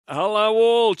Hello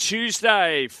all,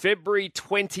 Tuesday, February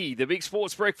 20, the Big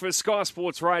Sports Breakfast, Sky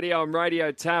Sports Radio and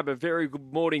Radio Tab. A very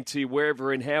good morning to you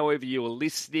wherever and however you are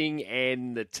listening,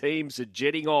 and the teams are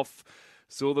jetting off.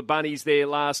 Saw the Bunnies there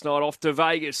last night off to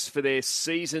Vegas for their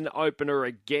season opener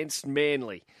against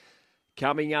Manly.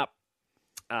 Coming up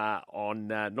on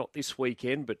not this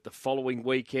weekend, but the following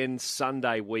weekend,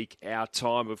 Sunday week, our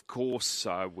time, of course.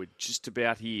 So we're just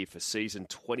about here for season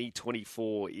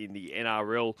 2024 in the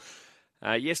NRL.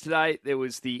 Yesterday, there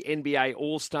was the NBA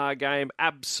All-Star Game.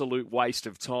 Absolute waste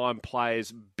of time.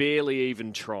 Players barely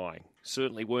even trying.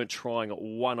 Certainly weren't trying at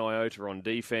one iota on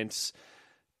defence.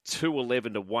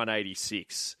 211 to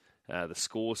 186. The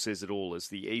score says it all as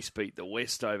the East beat the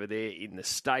West over there in the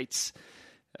States.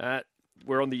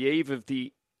 We're on the eve of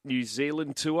the New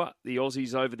Zealand tour. The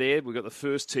Aussies over there. We've got the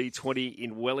first T20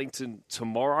 in Wellington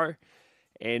tomorrow.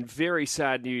 And very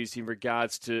sad news in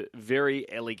regards to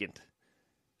Very Elegant.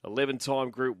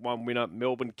 11-time Group 1 winner,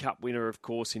 Melbourne Cup winner, of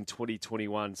course, in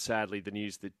 2021. Sadly, the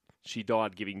news that she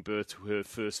died giving birth to her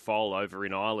first foal over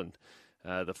in Ireland.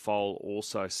 The foal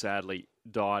also sadly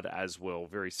died as well.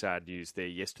 Very sad news there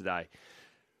yesterday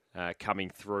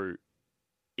coming through.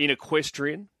 In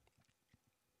equestrian,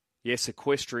 yes,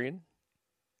 equestrian,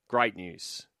 great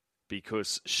news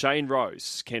because Shane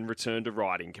Rose can return to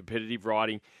riding, competitive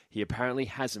riding. He apparently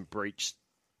hasn't breached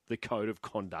the code of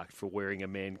conduct for wearing a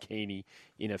mankini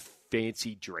in a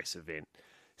fancy dress event.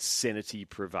 Sanity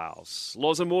prevails.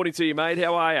 Loz, morning to you, mate.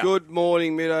 How are you? Good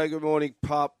morning, Middo. Good morning,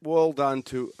 Pup. Well done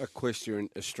to Equestrian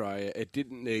Australia. It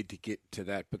didn't need to get to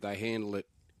that, but they handled it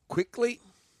quickly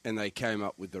and they came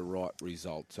up with the right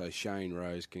result. So Shane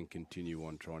Rose can continue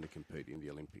on trying to compete in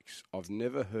the Olympics. I've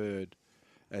never heard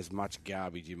as much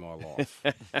garbage in my life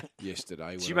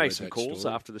yesterday. Did you make some calls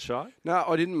after the show? No,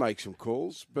 I didn't make some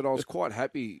calls, but I was quite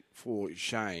happy for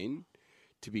Shane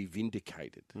to be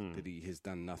vindicated that he has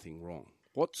done nothing wrong.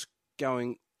 What's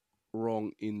going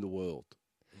wrong in the world?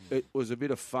 It was a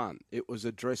bit of fun. It was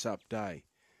a dress-up day.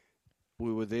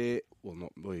 We were there, well,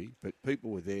 not we, but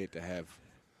people were there to have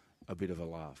a bit of a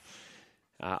laugh.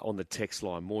 On the text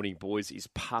line, morning boys, is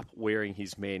Pup wearing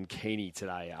his mankini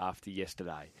today after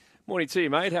yesterday? Morning to you,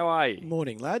 mate. How are you?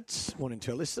 Morning, lads. Morning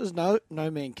to our listeners. No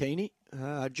mankini.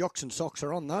 Jocks and socks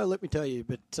are on, though, let me tell you.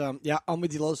 But, yeah, I'm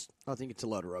with you, Loz. I think it's a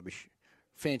load of rubbish.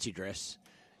 Fancy dress.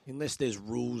 Unless there's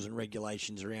rules and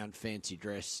regulations around fancy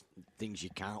dress, things you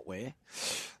can't wear.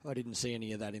 I didn't see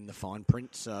any of that in the fine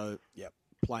print, so, yeah,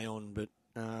 play on. But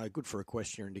good for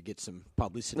Equestrian to get some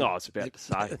publicity. No, I was about to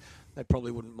say. They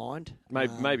probably wouldn't mind.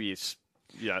 Maybe it's,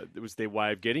 it was their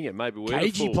way of getting it. Maybe we're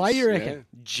cagey play, you reckon? Yeah.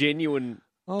 Genuine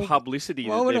publicity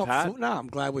that they've had. No, I'm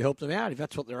glad we helped them out. If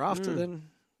that's what they're after, then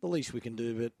the least we can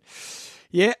do. But,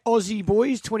 yeah, Aussie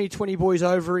boys, 2020 boys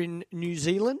over in New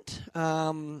Zealand.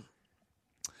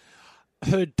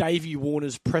 Heard Davey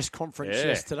Warner's press conference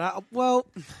yesterday. Well,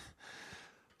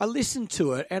 I listened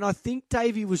to it, and I think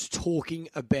Davey was talking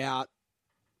about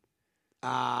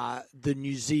the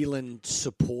New Zealand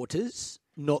supporters,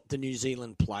 not the New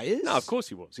Zealand players. No, of course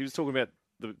he was. He was talking about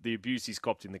the abuse he's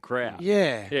copped in the crowd.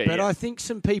 Yeah, but I think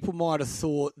some people might have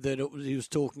thought that he was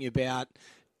talking about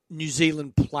New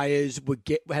Zealand players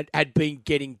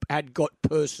had got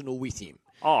personal with him.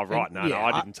 Oh, right. No,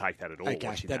 I didn't take that at all.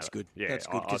 Okay, that's good. Yeah, that's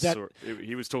good.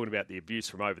 He was talking about the abuse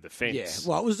from over the fence. Yeah,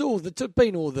 well, it was a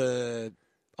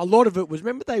lot of it was,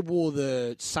 remember they wore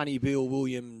the Sonny Bill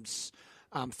Williams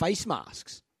face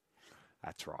masks?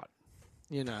 That's right.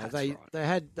 You know, they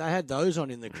had those on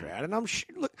in the crowd. And I'm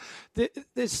sure, look,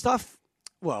 there's stuff,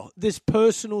 well, there's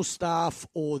personal stuff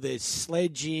or there's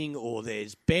sledging or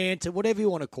there's banter, whatever you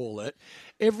want to call it.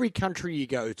 Every country you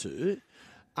go to,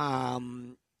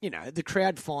 the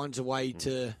crowd finds a way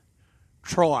to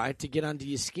try to get under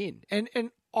your skin. And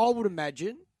I would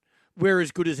imagine we're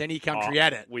as good as any country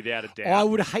at it. Without a doubt. I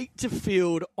would hate to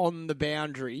field on the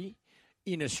boundary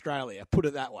in Australia, put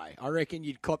it that way. I reckon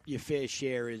you'd cop your fair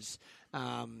share as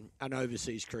an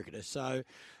overseas cricketer. So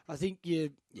I think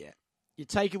you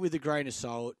take it with a grain of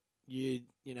salt.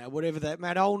 Whatever that,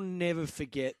 mate, I'll never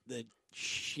forget the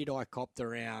shit I copped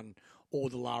around all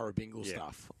the Lara Bingle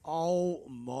stuff. Oh,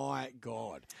 my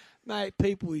God. Mate,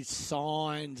 people with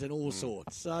signs and all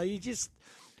sorts. So I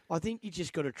think you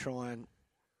just got to try and,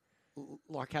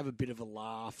 have a bit of a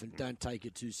laugh and don't take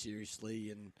it too seriously.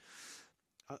 And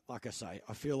like I say,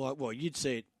 I feel like, well, you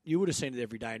would have seen it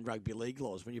every day in rugby league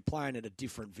laws when you're playing at a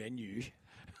different venue.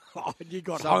 You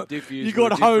got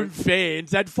home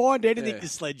fans. They'd find anything to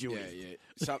sledge you with.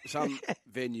 Yeah. Some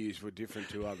venues were different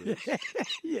to others.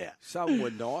 Yeah. Some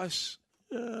were nice,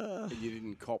 and you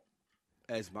didn't cop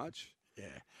as much.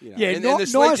 You know, Yeah, and not- the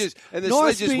nice- sledges, and the nice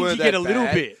sledges means weren't you that get a little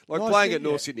bad. bit. Like Nice playing thing, at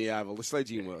North yeah. Sydney Oval, the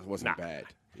sledging wasn't bad.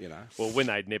 You know, Well, when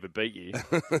they'd never beat you,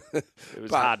 it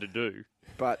was hard to do.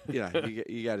 but you know,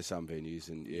 you go to some venues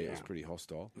and it's pretty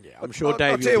hostile. Yeah, I'm sure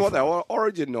Dave. I'll tell you what though,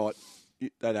 Origin night,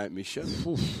 they don't miss you.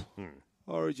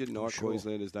 Origin night,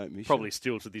 Queenslanders don't miss Probably you.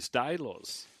 still to this day,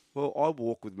 Loz. Well, I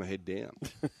walk with my head down.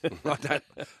 I don't.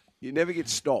 You never get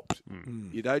stopped.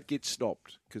 You don't get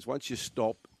stopped because once you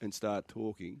stop and start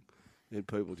talking, then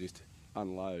people just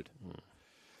unload.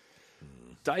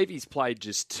 Davey's played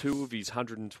just 2 of his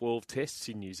 112 tests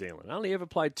in New Zealand. Only ever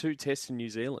played 2 tests in New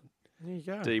Zealand. There you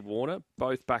go. Dee Warner,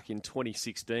 both back in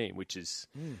 2016, which is,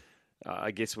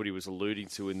 I guess, what he was alluding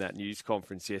to in that news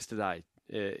conference yesterday.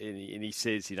 And he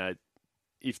says, you know,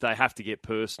 if they have to get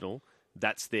personal,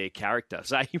 that's their character.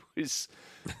 So he was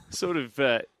sort of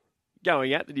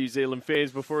going at the New Zealand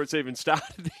fans before it's even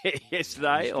started there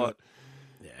yesterday.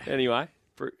 Anyway,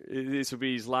 this will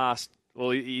be his last.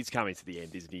 Well, he's coming to the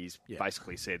end, isn't he? He's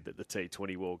basically said that the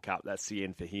T20 World Cup, that's the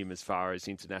end for him as far as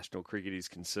international cricket is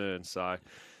concerned. So,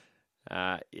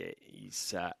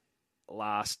 his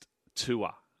last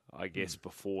tour, I guess,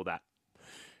 before that.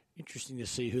 Interesting to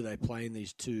see who they play in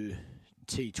these 2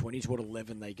 T20s, what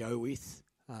 11 they go with.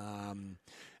 And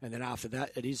then after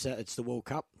that, it's the World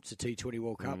Cup. It's the T20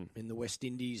 World Cup in the West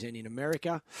Indies and in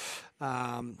America.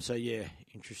 So,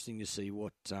 interesting to see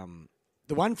what...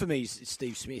 the one for me is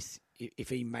Steve Smith. If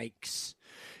he makes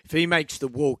the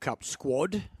World Cup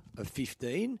squad of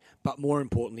 15, but more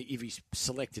importantly, if he's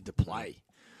selected to play.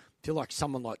 I feel like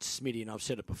someone like Smitty, and I've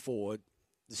said it before,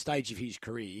 the stage of his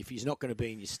career, if he's not going to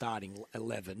be in your starting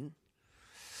 11,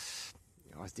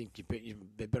 I think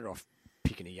they're better off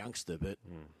picking a youngster. But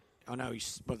I know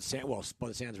he's by the sounds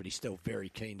of it, he's still very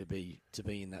keen to be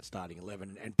in that starting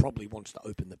 11, and probably wants to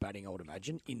open the batting, I would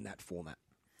imagine, in that format.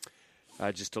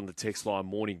 Just on the text line,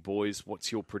 morning boys,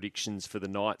 what's your predictions for the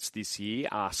Knights this year?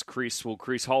 Ask Chris. Well,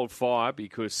 Chris, hold fire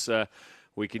because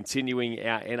we're continuing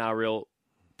our NRL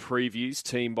previews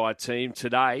team by team.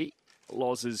 Today,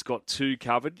 Loz has got 2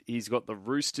 covered. He's got the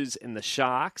Roosters and the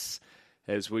Sharks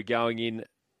as we're going in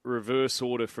reverse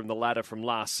order from the ladder from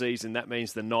last season. That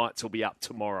means the Knights will be up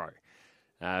tomorrow.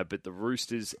 But the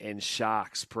Roosters and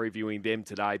Sharks previewing them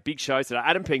today. Big show today.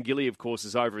 Adam Pengilly, of course,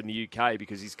 is over in the UK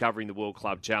because he's covering the World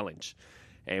Club Challenge.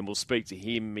 And we'll speak to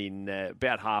him in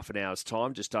about half an hour's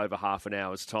time, just over half an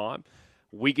hour's time.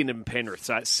 Wigan and Penrith.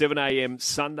 So it's 7 a.m.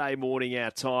 Sunday morning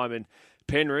our time. And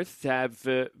Penrith have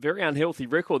a very unhealthy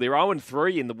record. They're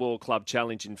 0-3 in the World Club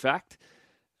Challenge, in fact.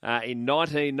 In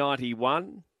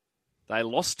 1991, they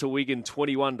lost to Wigan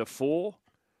 21-4.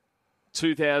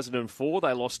 2004,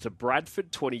 they lost to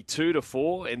Bradford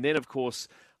 22-4. And then, of course,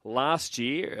 last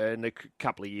year, and a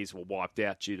couple of years were wiped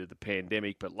out due to the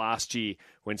pandemic, but last year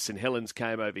when St Helens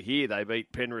came over here, they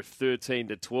beat Penrith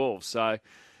 13-12. So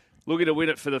looking to win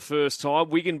it for the first time.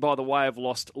 Wigan, by the way, have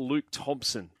lost Luke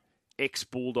Thompson,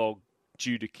 ex-Bulldog,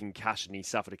 due to concussion. He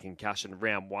suffered a concussion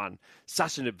round 1.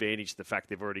 Such an advantage, the fact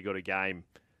they've already got a game,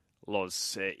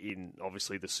 Loz, in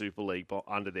obviously the Super League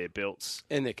under their belts.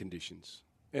 And their conditions.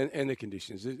 And the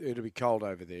conditions. It'll be cold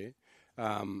over there.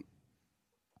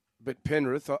 But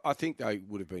Penrith, I think they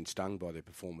would have been stung by their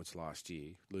performance last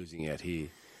year, losing out here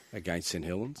against St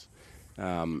Helens.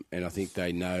 And I think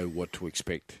they know what to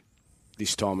expect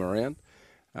this time around.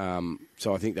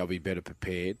 So I think they'll be better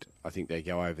prepared. I think they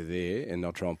go over there and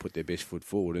they'll try and put their best foot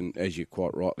forward. And as you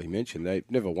quite rightly mentioned, they've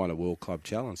never won a World Club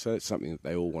Challenge, so it's something that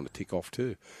they all want to tick off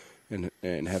too and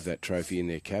have that trophy in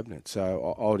their cabinet.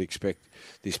 So I would expect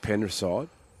this Penrith side,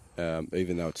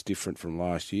 even though it's different from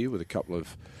last year with a couple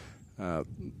of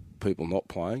people not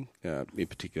playing, in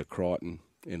particular Crichton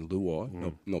and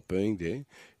Luai not being there,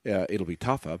 it'll be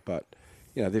tougher. But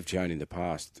you know they've shown in the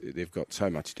past they've got so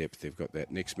much depth. They've got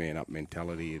that next man up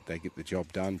mentality. They get the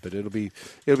job done. But it'll be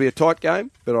a tight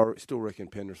game. But I still reckon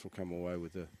Penrith will come away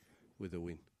with a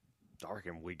win. I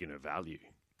reckon Wigan are value.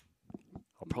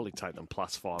 I'll probably take them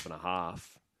plus 5.5.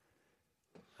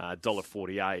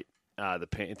 $1.48. The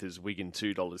Panthers, Wigan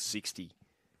 $2.60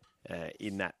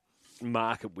 in that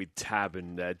market with Tab,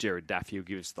 and Jared Daffy will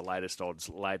give us the latest odds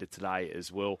later today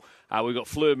as well. We've got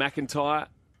Fleur McIntyre,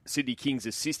 Sydney Kings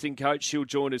assistant coach. She'll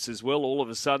join us as well. All of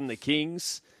a sudden, the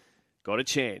Kings got a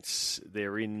chance.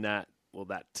 They're in that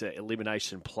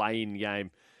elimination play-in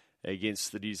game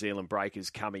against the New Zealand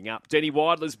Breakers coming up. Denny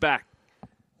Widler's back.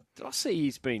 Did I see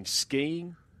he's been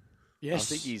skiing? Yes,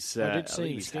 I think he's. I did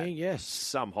see him skiing. Yes,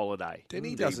 some holiday.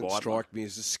 Denny doesn't strike me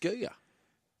as a skier.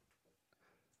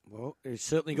 Well, he's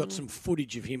certainly got some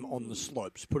footage of him on the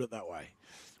slopes. Put it that way.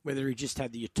 Whether he just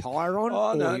had the attire on,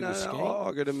 or he was skiing.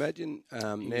 I could imagine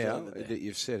now that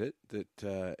you've said it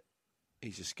that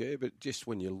he's a skier, but just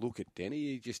when you look at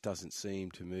Denny, he just doesn't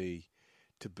seem to me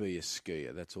to be a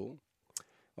skier, that's all.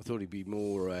 I thought he'd be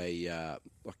more a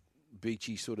like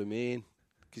beachy sort of man,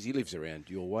 because he lives around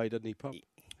your way, doesn't he, Pop?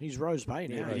 He's Rose Bay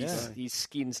now. His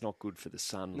skin's not good for the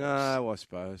sun. No, I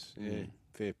suppose. Yeah,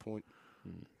 fair point.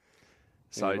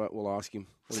 So anyway, we'll ask him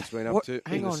what he's been up to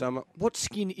in the summer. What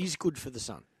skin is good for the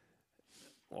sun?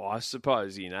 well, I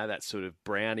suppose, that sort of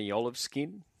browny olive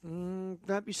skin.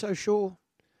 Don't be so sure.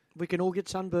 We can all get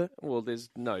sunburnt. Well, there's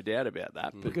no doubt about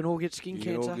that. We can all get skin You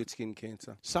cancer. can all get skin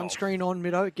cancer. Sunscreen on,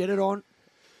 Middo. Get it on.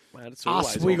 Mate, it's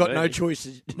always Us, we on got me. no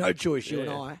choices. No choice, you and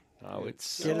I. Oh,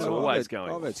 it's Get it on. always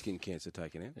going. I've had skin cancer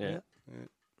taken out. Yeah.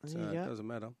 So There you it go. doesn't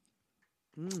matter.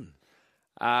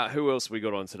 Who else we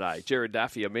got on today? Jared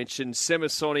Duffy, I mentioned.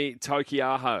 Semisoni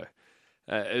Tokiaho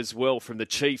as well from the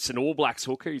Chiefs, an All Blacks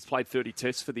hooker. He's played 30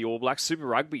 tests for the All Blacks. Super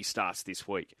Rugby starts this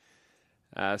week.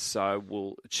 So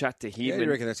we'll chat to him. How do you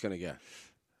reckon that's going to go?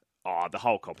 Oh, the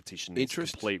whole competition is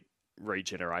Interest? complete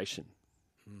regeneration.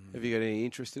 Have you got any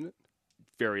interest in it?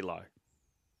 Very low.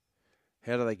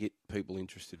 How do they get people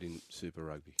interested in Super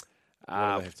Rugby?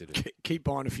 What do they have to do? Keep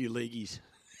buying a few leagueies.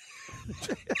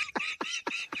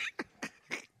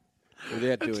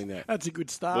 Without doing that. That's a good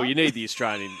start. Well, you need the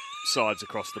Australian sides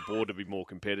across the board to be more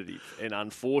competitive. And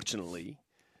unfortunately,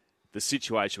 the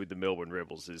situation with the Melbourne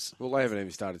Rebels is... Well, they haven't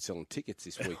even started selling tickets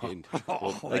this weekend.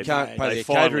 they they can't pay their finally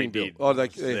catering bill. did. Oh,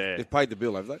 Yeah. they've paid the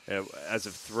bill, have they? As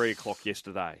of 3 o'clock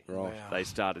yesterday, Right. they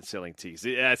started selling tickets.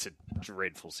 That's a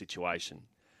dreadful situation.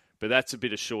 But that's a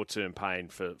bit of short-term pain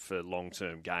for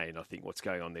long-term gain, I think, what's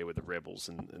going on there with the Rebels.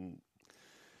 And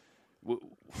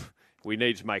we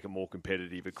need to make it more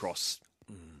competitive across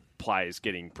players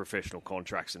getting professional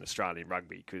contracts in Australian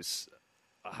rugby because,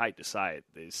 I hate to say it,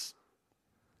 there's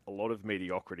a lot of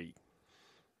mediocrity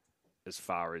as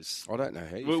far as... I don't know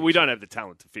how We don't have the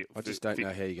talent to fill. I just don't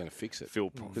know how you're going to fix it. Fill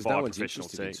Because five no one's professional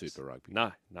interested in teams. Super Rugby.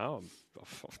 No,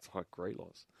 I agree,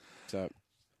 Loz. So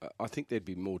I think there'd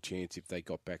be more chance if they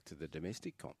got back to the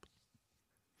domestic comp.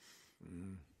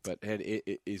 But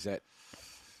is that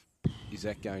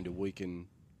going to weaken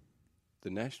the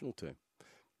national team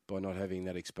by not having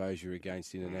that exposure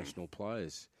against international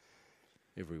players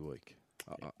every week?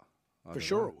 I For don't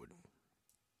sure know. it would.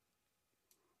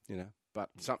 But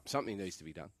something needs to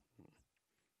be done.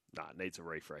 No, it needs a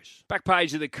refresh. Back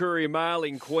page of the Courier Mail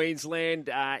in Queensland.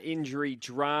 Injury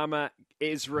drama.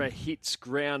 Ezra hits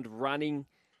ground running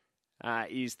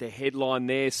is the headline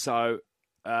there. So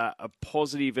a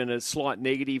positive and a slight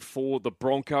negative for the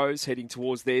Broncos heading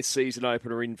towards their season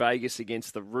opener in Vegas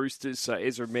against the Roosters. So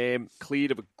Ezra Mam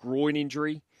cleared of a groin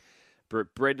injury.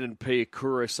 But Brendan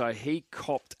Piakura, so he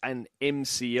copped an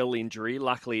MCL injury.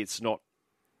 Luckily, it's not,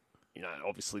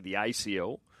 obviously the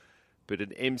ACL, but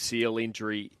an MCL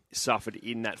injury suffered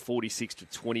in that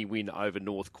 46-20 win over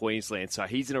North Queensland. So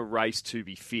he's in a race to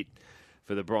be fit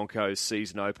for the Broncos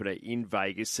season opener in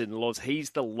Vegas. And Loz,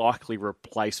 he's the likely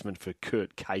replacement for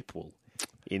Kurt Capewell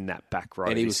in that back row.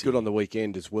 And he was good on the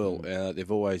weekend as well. They've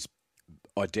always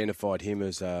identified him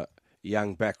as a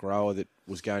young back rower that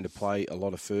was going to play a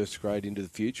lot of first grade into the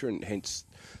future, and hence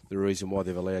the reason why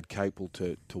they've allowed Capewell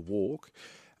to walk.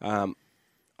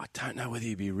 I don't know whether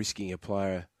you'd be risking a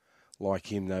player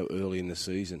like him, though, early in the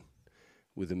season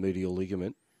with a medial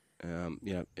ligament. And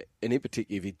in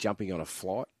particular, if you're jumping on a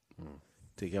flight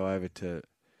to go over to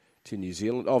New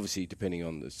Zealand, obviously depending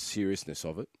on the seriousness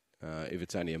of it, if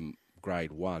it's only a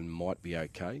grade 1, might be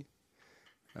okay.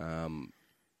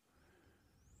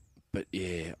 But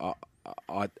yeah,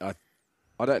 I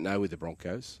don't know with the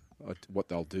Broncos what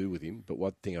they'll do with him, but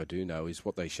one thing I do know is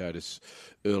what they showed us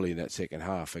early in that second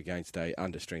half against a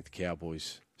understrength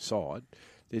Cowboys side.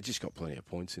 They've just got plenty of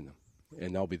points in them,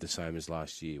 and they'll be the same as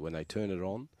last year. When they turn it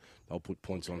on, they'll put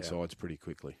points on sides pretty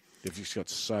quickly. They've just got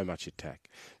so much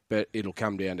attack, but it'll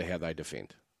come down to how they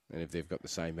defend. And if they've got the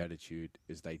same attitude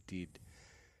as they did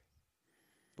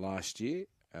last year,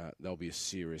 they'll be a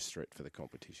serious threat for the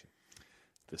competition.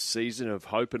 The season of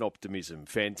hope and optimism.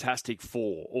 Fantastic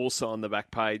Four. Also on the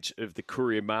back page of the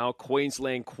Courier Mail.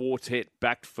 Queensland Quartet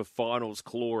backed for finals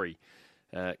glory.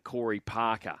 Corey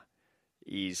Parker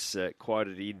is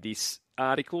quoted in this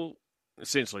article,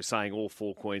 essentially saying all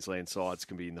 4 Queensland sides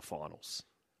can be in the finals.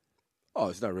 Oh,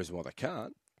 there's no reason why they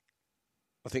can't.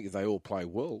 I think if they all play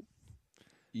well,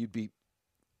 you'd be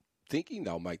thinking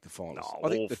they'll make the finals. No,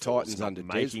 I think the all 4's Titans not under Des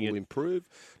making will it. improve.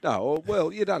 No,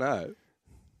 well, you don't know.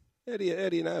 How do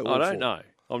you know? I don't know.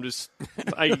 I'm just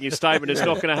making a statement it's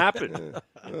not going to happen.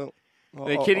 Well,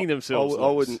 They're kidding themselves.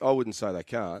 I wouldn't say they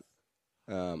can't,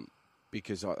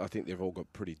 because I think they've all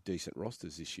got pretty decent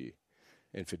rosters this year,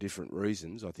 and for different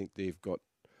reasons. I think they've got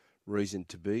reason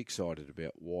to be excited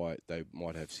about why they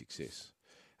might have success.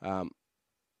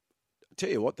 Tell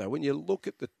you what, though, when you look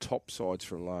at the top sides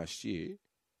from last year,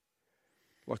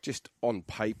 like just on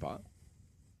paper,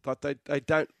 but they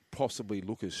don't possibly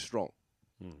look as strong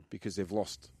because they've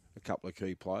lost a couple of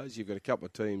key players. You've got a couple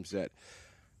of teams that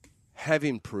have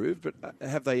improved, but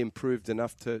have they improved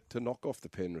enough to knock off the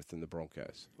Penrith and the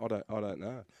Broncos? I don't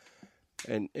know.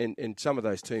 And some of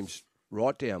those teams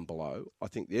right down below, I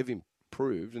think they've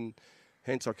improved, and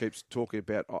hence I keep talking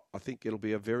about, I think it'll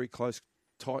be a very close,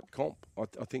 tight comp.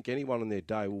 I think anyone on their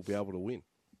day will be able to win.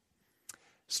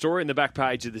 Story in the back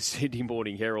page of the Sydney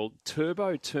Morning Herald,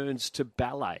 Turbo turns to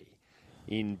ballet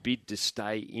in bid to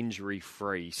stay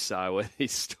injury-free. So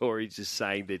this story is just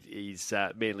saying that he's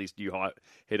Manly's new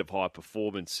head of high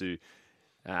performance, who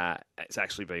has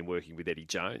actually been working with Eddie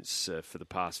Jones for the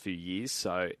past few years.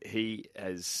 So he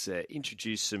has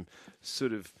introduced some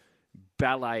sort of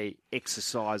ballet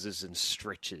exercises and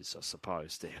stretches, I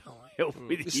suppose, to help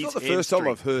with his It's not the first time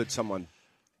I've heard someone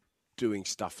doing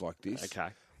stuff like this. Okay.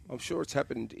 I'm sure it's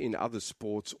happened in other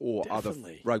sports or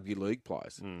Definitely. other rugby league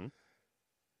players.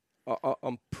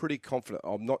 I'm pretty confident.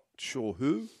 I'm not sure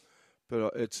who,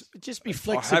 but it's Just be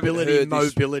flexibility,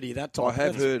 mobility, that type. I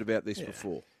have heard about this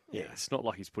before. Yeah, it's not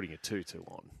like he's putting a tutu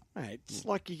on. Mate, it's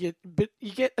like you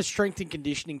get a strength and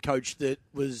conditioning coach that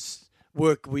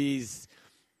work with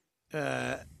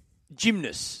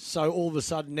gymnasts. So all of a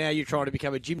sudden now you're trying to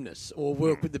become a gymnast, or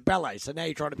work with the ballet. So now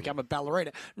you're trying to become a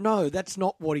ballerina. No, that's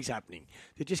not what is happening.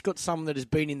 They've just got someone that has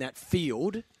been in that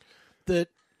field that,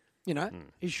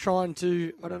 is trying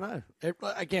to, I don't know.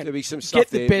 Again, There'll be some stuff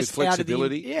there with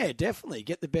flexibility. Yeah, definitely.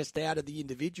 Get the best out of the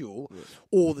individual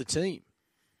or the team.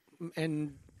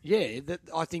 And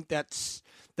I think that's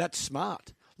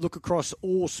smart. Look across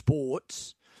all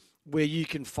sports where you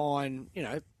can find,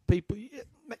 people.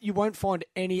 You won't find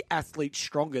any athlete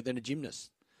stronger than a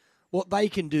gymnast. What they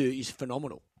can do is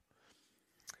phenomenal.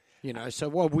 So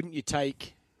why wouldn't you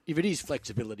take, if it is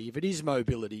flexibility, if it is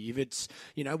mobility, if it's,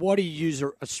 why do you use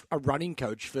a running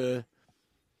coach for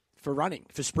running,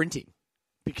 for sprinting?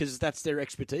 Because that's their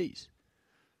expertise.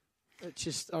 It's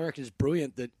just, I reckon it's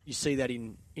brilliant that you see that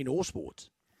in all sports.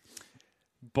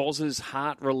 Boz's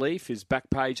heart relief is back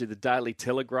page of the Daily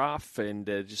Telegraph, and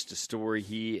just a story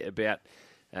here about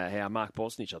how Mark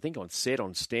Bosnich, I think on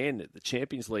Stan at the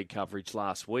Champions League coverage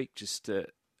last week, just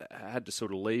had to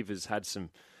sort of leave, has had some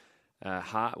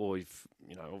heart, well, we've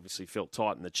obviously felt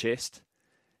tight in the chest,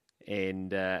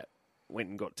 and went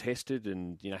and got tested,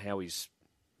 and how he's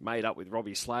made up with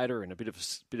Robbie Slater, and a bit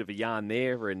of a yarn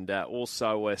there, and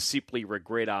also Sipley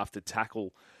regret after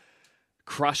tackle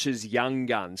crushes young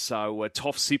gun. So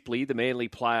Toff Sipley, the Manly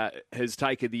player, has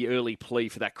taken the early plea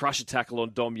for that crusher tackle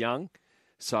on Dom Young.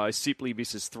 So Sipley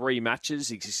misses 3 matches.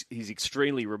 He's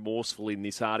extremely remorseful in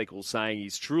this article, saying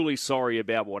he's truly sorry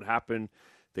about what happened.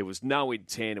 There was no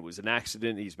intent. It was an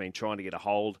accident. He's been trying to get a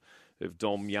hold of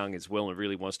Dom Young as well, and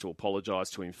really wants to apologise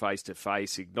to him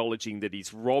face-to-face, acknowledging that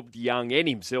he's robbed Young, and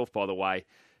himself, by the way,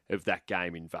 of that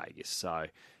game in Vegas. So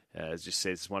it just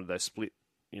says it's one of those split,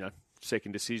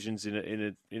 second decisions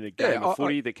in a game of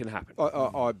footy that can happen.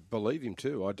 I believe him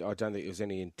too. I don't think there was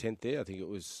any intent there. I think it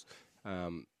was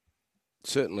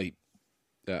certainly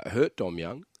hurt Dom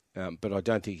Young, but I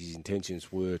don't think his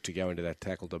intentions were to go into that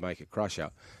tackle to make a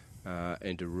crusher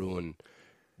and to ruin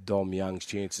Dom Young's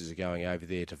chances of going over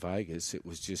there to Vegas. It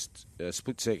was just a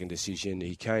split-second decision.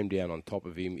 He came down on top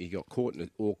of him. He got caught in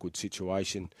an awkward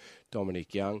situation,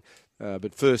 Dominic Young.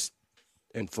 But first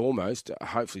and foremost,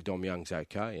 hopefully Dom Young's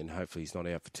okay, and hopefully he's not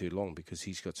out for too long, because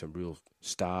he's got some real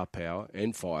star power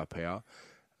and firepower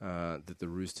that the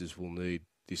Roosters will need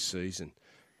this season.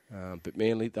 But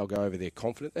Manly, they'll go over there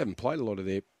confident. They haven't played a lot of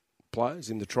their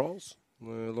players in the trials. A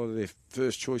lot of their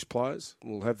first-choice players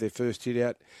will have their first hit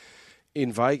out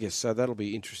in Vegas, so that'll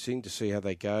be interesting to see how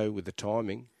they go with the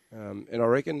timing. And I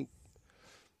reckon,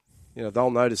 they'll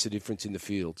notice a difference in the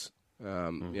fields,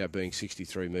 being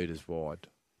 63 metres wide.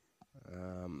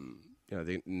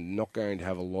 They're not going to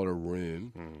have a lot of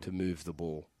room to move the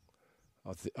ball.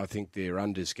 I think they're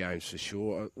unders games for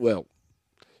sure. Well,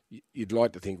 you'd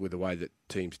like to think with the way that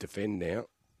teams defend now,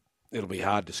 it'll be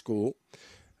hard to score.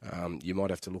 You might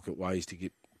have to look at ways to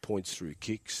get points through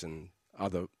kicks and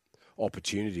other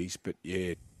opportunities. But,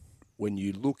 when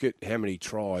you look at how many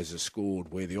tries are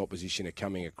scored where the opposition are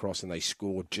coming across and they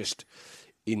scored just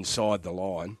inside the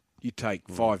line, you take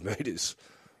 5 metres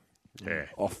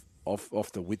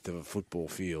off the width of a football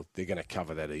field, they're going to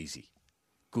cover that easy.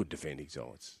 Good defending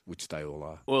sides, which they all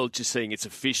are. Well, just seeing it's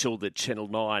official that Channel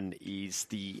 9 is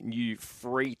the new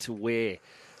free-to-wear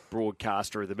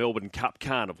broadcaster of the Melbourne Cup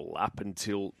Carnival up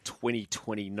until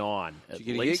 2029 at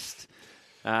least.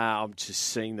 I'm just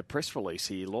seeing the press release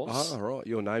here, Loz. Oh, right.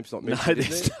 Your name's not No, mentioned,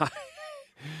 there's is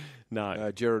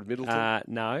no. Jared Middleton?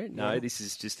 No. This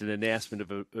is just an announcement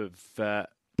of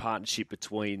partnership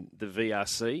between the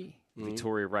VRC,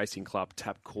 Victoria Racing Club,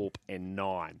 Tabcorp, and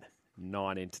Nine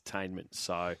Entertainment.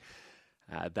 So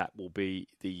that will be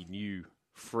the new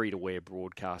free-to-wear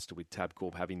broadcaster with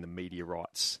Tabcorp having the media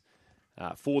rights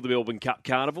for the Melbourne Cup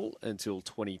Carnival until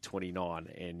 2029,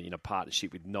 and in a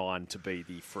partnership with Nine to be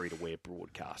the free-to-wear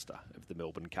broadcaster of the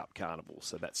Melbourne Cup Carnival.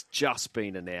 So that's just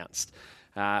been announced.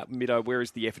 Middo, where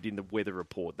is the effort in the weather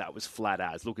report? That was flat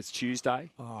as. Look, it's Tuesday.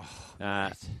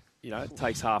 It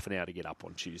takes half an hour to get up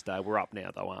on Tuesday. We're up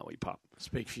now, though, aren't we, pup?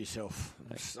 Speak for yourself.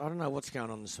 I don't know what's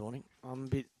going on this morning.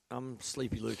 I'm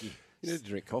sleepy looky. You need to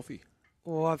drink coffee.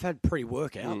 Well, I've had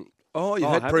pre-workout. Oh, you've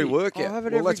had pre-workout? I have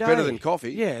it well, every that's day. better than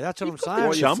coffee. Yeah, that's what I'm saying.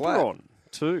 Why Jumper flat? on,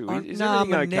 too. Is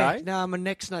everything okay? My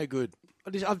neck's no good.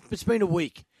 It's been a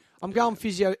week. I'm going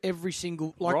physio every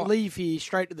single, leave here,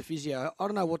 straight to the physio. I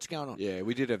don't know what's going on. Yeah,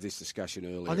 we did have this discussion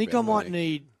earlier. I think I might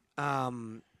need a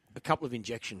couple of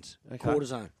injections,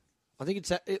 cortisone. I think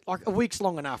it's like a week's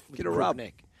long enough. With Get a the rub.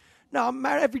 neck. No, I'm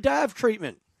every day I have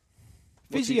treatment.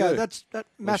 Physio, that's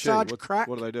massage, crack.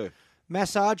 What do they do?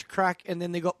 Massage, crack, and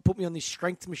then they put me on this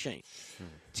strength machine.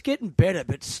 It's getting better,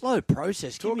 but it's slow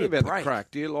process. Talking about the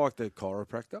crack, do you like the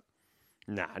chiropractor?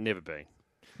 Nah, never been.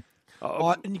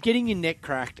 And getting your neck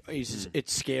cracked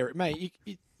it's scary, mate.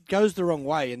 It goes the wrong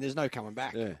way, and there's no coming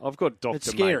back. Yeah. I've got It's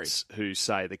doctor scary. mates who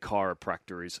say the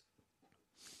chiropractor is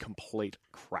complete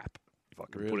crap, if I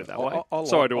can put it that way. I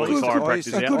Sorry to all the Good-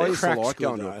 chiropractors a out good there. I used to crack's like good,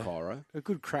 going to a though. chiro. A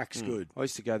good crack's good. I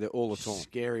used to go there all the time.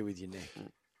 Scary with your neck.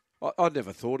 I'd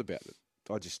never thought about it.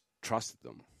 I just trusted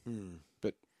them.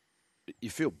 But you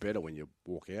feel better when you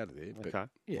walk out of there. But Okay.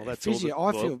 Yeah, Well, that's all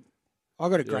physio. the- I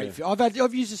got a great. Yeah. Physio.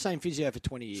 I've used the same physio for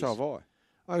 20 years. so have I.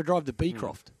 I drive the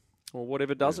Beecroft. Well,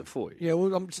 whatever does it for you. Yeah,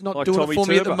 well, I'm just not Like doing Tommy it for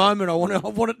me at the Turbo. moment. I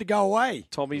want it to go away.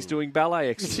 Tommy's doing ballet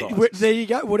exercise. There you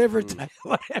go. Whatever it takes.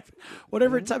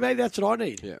 Whatever it takes. Maybe that's what I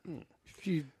need. Yeah. A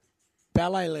few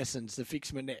ballet lessons to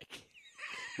fix my neck.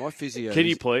 My physio. Can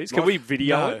you please? Can we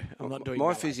video No, it? I'm not doing My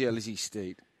ballet. physio, Lizzie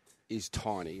Steed, is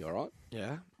tiny, all right?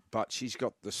 Yeah. But she's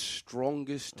got the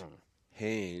strongest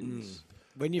hands.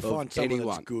 When you Of find someone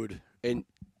anyone. that's good. And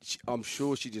I'm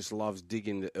sure she just loves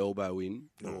digging the elbow in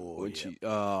when she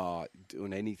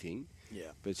doing anything.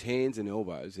 Yeah. But it's hands and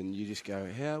elbows, and you just go,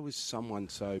 how is someone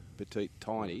so petite,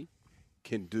 tiny,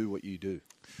 can do what you do?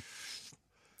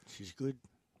 She's good.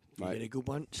 You Mate, get a good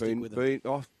one. Stick with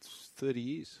her. 30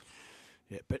 years.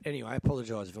 Yeah, but anyway, I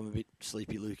apologise if I'm a bit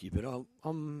sleepy, Lukey, but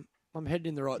I'm heading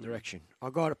in the right direction.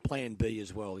 I've got a plan B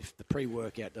as well. If the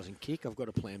pre-workout doesn't kick, I've got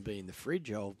a plan B in the fridge.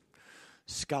 I'll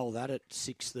scull that at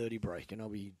 6:30 break, and I'll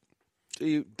be. Do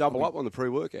you double up on the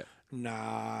pre-workout?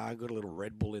 Nah, I got a little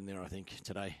Red Bull in there. I think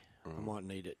today I might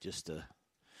need it just to.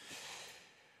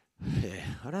 Yeah,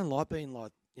 I don't like being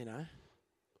like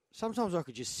Sometimes I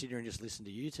could just sit here and just listen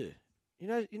to you two.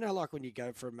 You know, like when you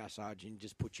go for a massage and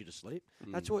just put you to sleep.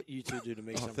 That's what you two do to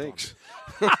me sometimes. Thanks.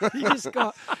 You just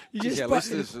got. Yeah,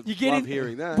 listeners love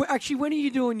hearing that. Well, actually, when are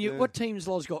you doing your? What teams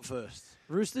Loz got first?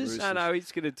 Roosters. No,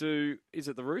 he's going to do... Is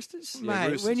it the Roosters?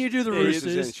 Mate, Roosters. when you do the Yeah, Roosters,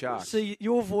 Roosters and Sharks. see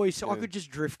your voice. I could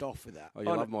just drift off with that. Oh, you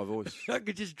love my voice. I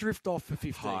could just drift off for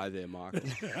 15. Hi there, Michael.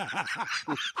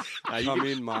 Come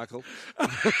in, Michael.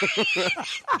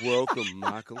 Welcome,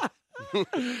 Michael.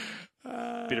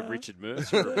 Bit of Richard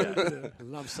Mercer. I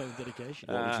love some dedication.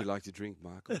 What would you like to drink,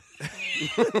 Michael?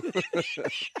 I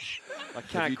Have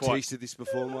can't you quite... tasted this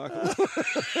before, Michael?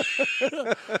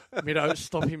 Mido,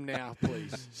 stop him now,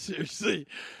 please. Seriously.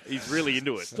 He's really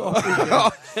into it. Stop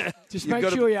him. Just make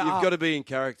sure you're You've up. got to be in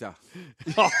character.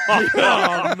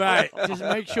 Oh, mate. Just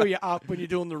make sure you're up when you're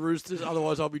doing the Roosters,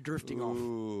 otherwise I'll be drifting off.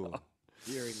 Ooh.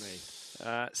 Hearing me.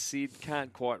 Sid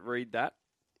can't quite read that.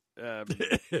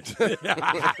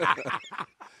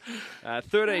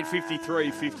 1353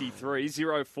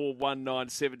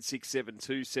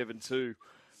 0419767272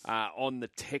 on the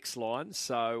text line.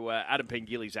 So Adam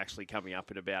Pengilly's actually coming up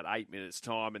in about 8 minutes'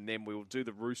 time, and then we'll do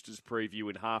the Roosters preview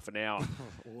in half an hour.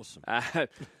 Awesome.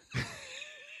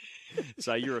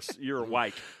 So you're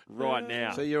awake right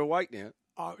now. So you're awake now.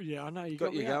 Oh, yeah, I know. You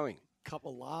Got me you up. going.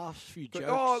 Couple laughs, few But,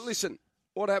 jokes. listen.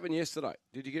 What happened yesterday?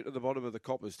 Did you get to the bottom of the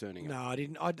coppers turning up? No, I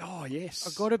didn't. Yes.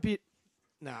 I got a bit.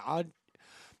 No, I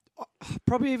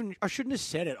probably even. I shouldn't have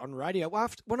said it on radio.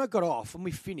 When I got off and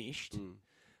we finished,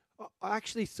 I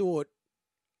actually thought.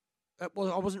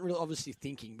 Well, I wasn't really obviously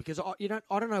thinking because I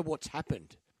don't know what's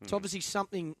happened. It's obviously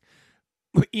something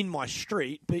in my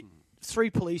street, but 3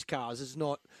 police cars is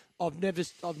not. I've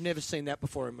never seen that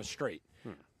before in my street.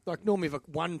 Like normally, if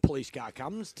one police car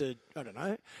comes to, I don't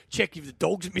know, check if the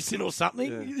dog's missing or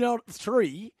something, you know,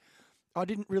 3, I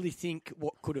didn't really think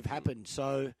what could have happened.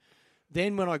 So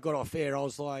then when I got off air, I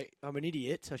was like, I'm an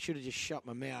idiot. I should have just shut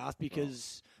my mouth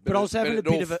because. But I was having a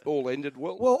bit of a. All ended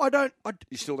well. Well, I don't.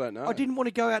 You still don't know. I didn't want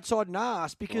to go outside and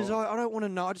ask because I don't want to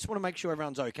know. I just want to make sure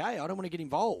everyone's okay. I don't want to get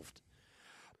involved.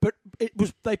 But it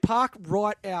was. They parked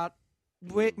right out.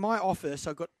 Where my office,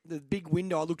 I got the big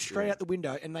window. I looked straight out the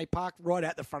window, and they parked right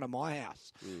out the front of my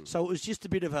house. So it was just a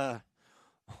bit of a,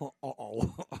 what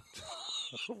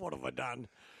have I done?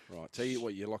 Right. Tell you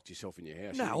what, you locked yourself in your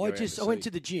house. No, I went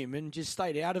to the gym and just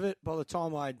stayed out of it. By the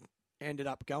time I ended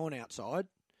up going outside,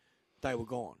 they were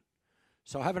gone.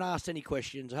 So I haven't asked any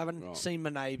questions. I haven't seen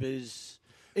my neighbours.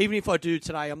 Even if I do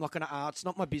today, I'm not going to ask. It's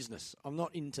not my business. I'm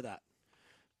not into that.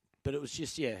 But it was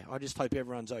just, I just hope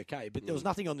everyone's okay. But there was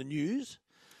nothing on the news.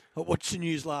 I watched the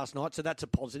news last night, so that's a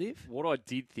positive. What I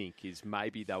did think is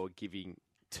maybe they were giving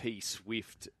T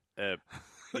Swift, an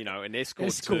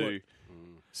escort to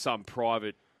some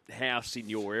private house in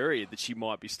your area that she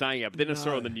might be staying at. But then I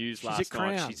saw on the news last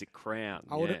night she's at Crown.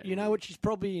 You know what? She's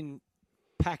probably in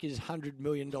Packer's $100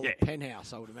 million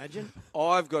penthouse, I would imagine.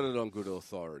 I've got it on good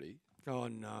authority. Oh,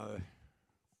 no.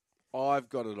 I've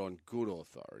got it on good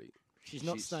authority. She's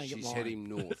not staying at mine. She's heading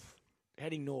north.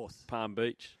 Heading north. Palm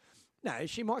Beach. No,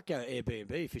 she might go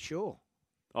Airbnb for sure.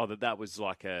 Oh, that was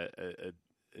like a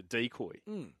decoy.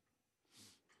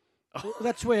 Well,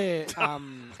 that's where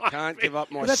Can't give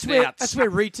up my that's snouts.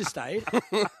 where Rita stayed.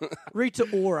 Rita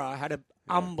Ora had an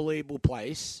unbelievable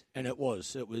place, and it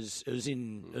was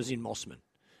in Mossman,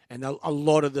 and a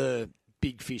lot of the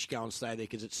big fish go and stay there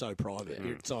because it's so private.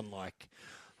 It's on like.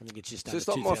 I think it's just it's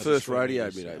not my first radio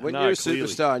video. When you're a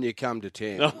superstar and you come to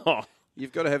town,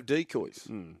 you've got to have decoys.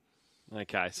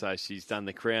 Okay, so she's done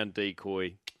the Crown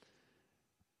decoy.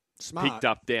 Smart. Picked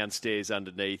up downstairs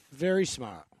underneath. Very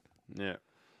smart. Yeah.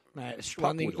 Mate,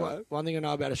 one thing I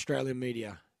know about Australian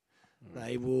media,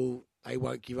 they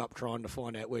won't give up trying to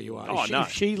find out where you are.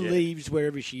 If she leaves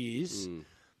wherever she is,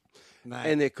 mate,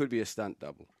 and there could be a stunt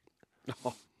double.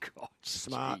 Oh God,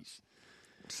 smart. Jeez.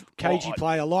 Cagey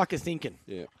player, like her thinking.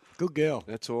 Yeah. Good girl.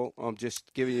 That's all. I'm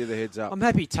just giving you the heads up. I'm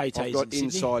happy Tay-Tay's I've got in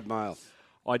inside mail.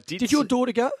 Did your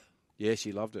daughter go? Yeah,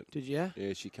 she loved it. Did you?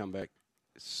 Yeah, she come back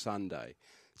Sunday.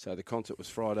 So the concert was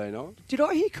Friday night. Did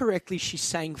I hear correctly she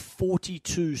sang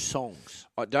 42 songs?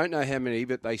 I don't know how many,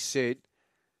 but they said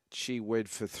she went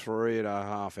for 3.5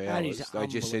 hours. That is they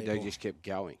just said they just kept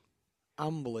going.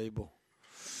 Unbelievable.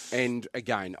 And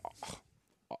again,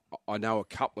 I know a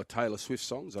couple of Taylor Swift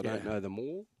songs. I don't know them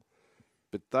all.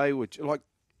 But they were like,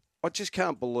 I just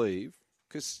can't believe,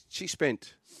 because she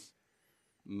spent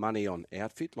money on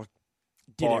outfit.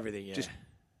 Everything,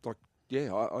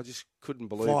 yeah. I just couldn't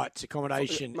believe flights,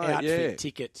 accommodation, outfit,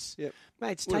 tickets. Yep.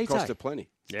 Mate, it's Would have Tay-Tay. cost her plenty.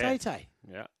 Tay-Tay.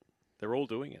 Yeah. They're all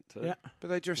doing it too. Yeah. But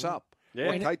they dress up. Yeah.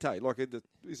 Like Tay-Tay.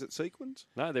 Is it sequins?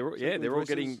 No, they're all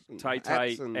getting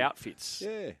Tay-Tay outfits.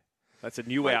 Yeah. That's a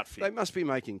new outfit. They must be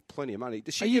making plenty of money.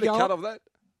 Does she get a cut of that?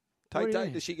 Tay-Tay,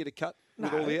 does she get a cut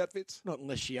with all the outfits? Not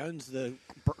unless she owns the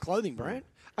clothing brand.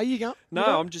 Are you going?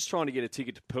 No, I'm just trying to get a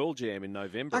ticket to Pearl Jam in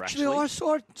November, actually. I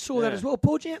saw that as well.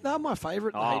 Pearl Jam, they're my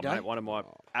favourite. Mate, one of my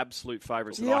absolute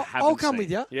favourites that I haven't I'll come seen.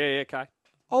 with you. Yeah, okay.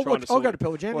 I'll go to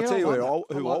Pearl Jam. Well, I'll tell you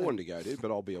who I wanted to go to,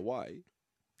 but I'll be away.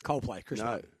 Coldplay, Chris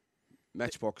Martin.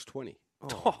 Matchbox 20.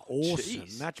 Oh, awesome.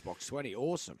 Geez. Matchbox 20,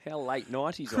 awesome. How late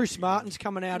 90s. Chris Martin's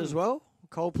coming out as well.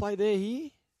 Coldplay, they're here.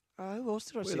 Who else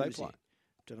did I see? Where they play?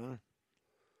 Don't know.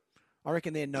 I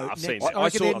reckon they're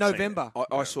November.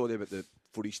 I saw them at the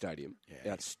footy stadium.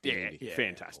 Yeah. Outstanding. Yeah,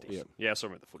 fantastic. Yeah, I saw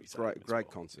them at the footy stadium.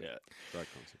 Great concert. Yeah. Great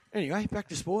concert. Anyway, back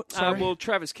to sport. Sorry. Well,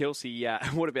 Travis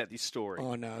Kelce, what about this story?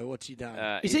 Oh, no. What's he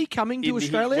done? Is he coming to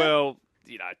Australia? Well,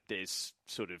 there's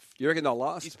sort of... You reckon they'll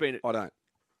last? I don't.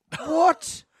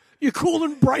 What? You're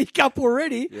calling break up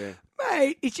already? Yeah.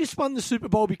 Mate, he's just won the Super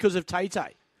Bowl because of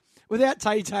Tay-Tay. Without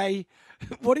Tay-Tay,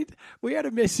 we had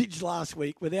a message last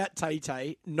week. Without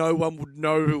Tay-Tay, no one would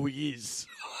know who he is.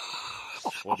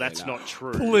 Well, that's not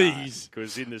true. Please.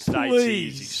 Because in the States,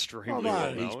 he's extremely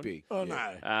well known. He's big. Oh,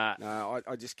 no. No,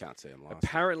 I just can't see him last.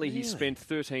 Apparently, he spent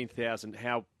 $13,000.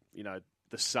 How,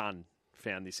 the Sun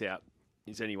found this out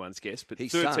is anyone's guess, but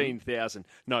 $13,000.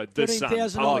 No, the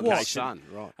Sun. Publication.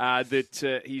 Right.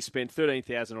 That he spent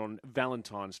 $13,000 on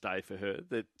Valentine's Day for her.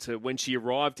 That when she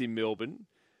arrived in Melbourne,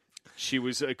 she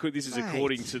was. This is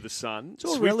according to the Sun. It's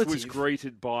all Swift relative. was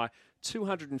greeted by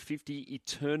 250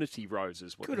 eternity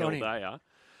roses. What Good the hell on him. they are?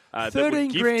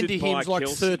 13 grand to gifted by him's like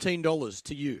Kelce. $13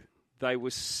 to you. They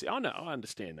were. I know. I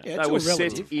understand that. Yeah, it's they were all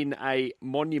relative. set in a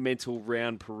monumental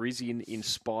round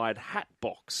Parisian-inspired hat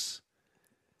box,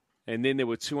 and then there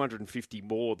were 250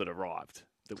 more that arrived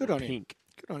that Good were on him. pink.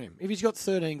 Good on him. If he's got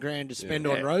 13 grand to spend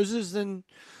Yeah. on roses, then,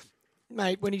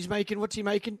 mate, when he's making, what's he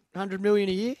making? 100 million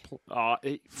a year?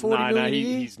 40 million a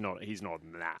year? he's not. He's not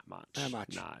that much. How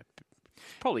much? No.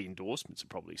 Probably endorsements are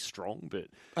probably strong, but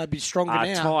I'd be stronger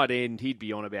now. tight end, he'd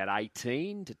be on about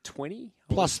 18 to 20.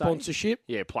 I Plus would say. sponsorship.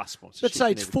 Yeah, plus sponsorship. Let's say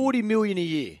and it's everything. 40 million a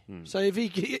year. So if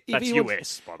he That's he US,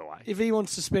 wants, by the way. if he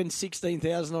wants to spend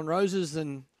 16,000 on roses,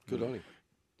 then Good on him.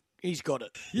 he's got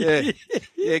it. Yeah,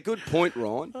 yeah. Good point,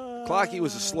 Ryan. Clarkey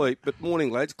was asleep, but morning,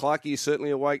 lads. Clarkey is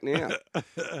certainly awake now.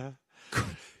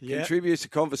 Yeah. Contributes to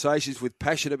conversations with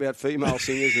passion about female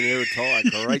singers and they're retired.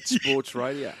 Great sports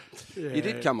radio. You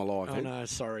did come alive, I then. know.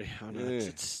 Sorry. I know. Yeah.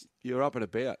 It's You're up and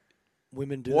about.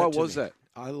 women do. Why that to was me. that?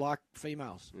 I like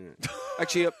females.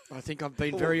 Actually, I think I've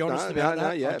been very honest no, about no,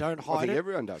 that. yeah. I don't I hide think it.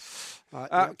 everyone does.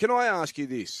 Yeah. Can I ask you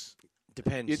this?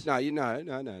 Depends. No.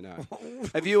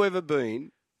 Have you ever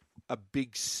been a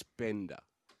big spender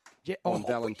Yeah. on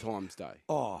Valentine's Day?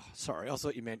 Oh, sorry. I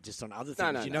thought you meant just on other things.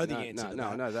 No, no, you no, know the no, answer to no,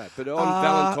 that. I know that. But on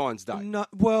Valentine's Day, No.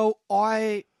 Well,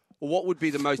 or what would be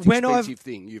the most When expensive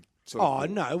thing you've sort of Oh bought?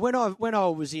 no! When I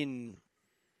was in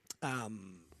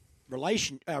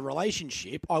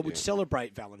relationship, I would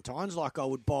celebrate Valentine's. Like I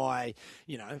would buy,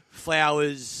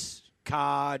 flowers,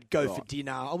 card, go for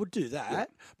dinner. I would do that.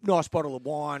 Nice bottle of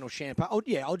wine or champagne.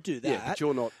 I'd do that. Yeah, but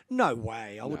you're not. No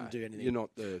way. I wouldn't do anything. You're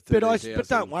not the. But 13,000,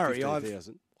 don't worry.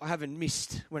 15,000. I haven't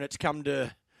missed when it's come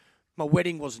to. My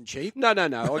wedding wasn't cheap. No.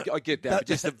 I get that. But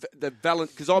just the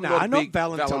because I'm not a big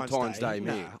Valentine's Day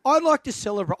man. No. I like to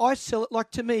celebrate.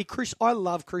 To me, I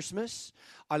love Christmas.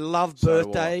 I love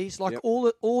birthdays. do I. Yep.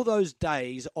 All those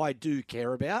days, I do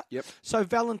care about. Yep. So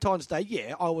Valentine's Day,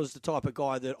 yeah, I was the type of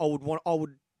guy that I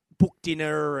would book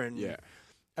dinner and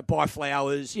buy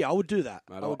flowers. Yeah, I would do that.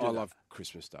 Mate, I I love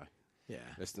Christmas Day. Yeah.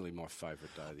 That's nearly my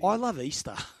favourite day of the year. I love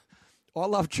Easter. I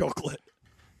love chocolate.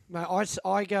 Mate,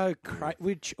 I go crazy.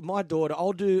 Which my daughter,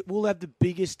 we'll have the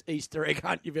biggest Easter egg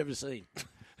hunt you've ever seen.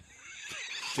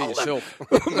 For yourself.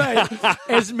 Mate,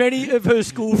 as many of her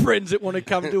school friends that want to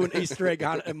come do an Easter egg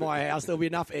hunt at my house, there'll be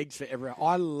enough eggs for everyone.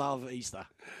 I love Easter.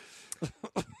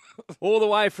 All the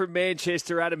way from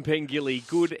Manchester, Adam Pengilly.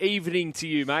 Good evening to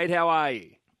you, mate. How are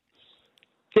you?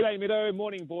 G'day, Middo.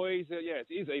 Morning, boys. It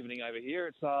is evening over here.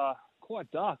 It's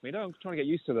quite dark, Middo. I'm trying to get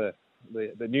used to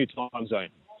the new time zone.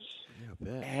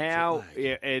 How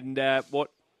and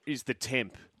what is the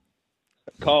temp?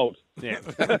 Cold. Yeah.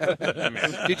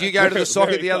 Did you go to the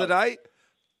soccer the other day?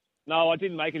 No, I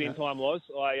didn't make it in time, Loz.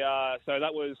 So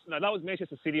that was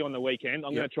Manchester City on the weekend.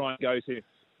 I'm going to try and go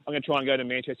to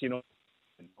Manchester United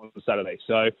on Saturday.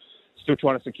 So still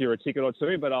trying to secure a ticket or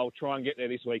two, but I'll try and get there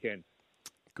this weekend.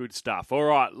 Good stuff. All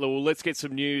right, well, let's get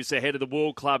some news ahead of the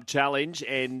World Club Challenge.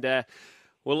 And, it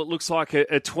looks like a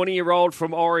 20-year-old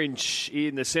from Orange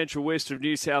in the central west of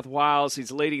New South Wales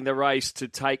is leading the race to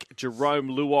take Jerome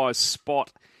Luai's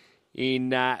spot in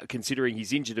considering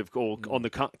he's injured on the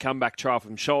comeback trial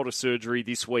from shoulder surgery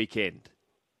this weekend.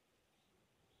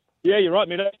 Yeah, you're right,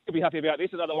 Middo. You'll be happy about this.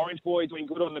 Another Orange boy doing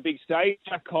good on the big stage.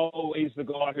 Jack Cole is the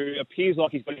guy who appears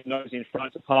like he's got his nose in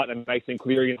front to partner Nathan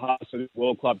Cleary and Haas for the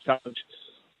World Club Challenge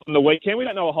on the weekend. We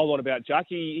don't know a whole lot about Jack.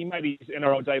 He made his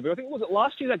NRL debut. I think, was it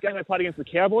last year, that game they played against the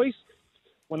Cowboys,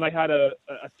 when they had a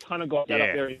ton of guys out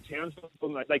up there in town.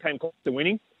 They came close to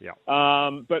winning. Yeah.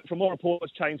 But from all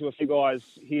reports, chatting to a few guys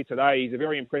here today, he's a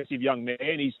very impressive young man.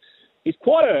 He's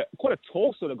quite a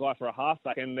tall sort of guy for a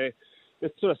halfback, and they're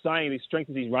sort of saying he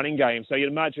strengthens his running game. So you'd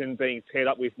imagine being paired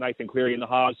up with Nathan Cleary in the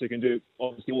halves, who can do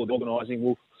obviously all the organising,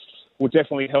 will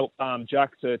definitely help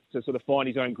Jack to sort of find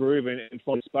his own groove and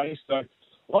find space. So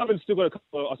Ivan's still got a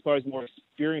couple of, I suppose, more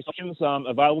experienced options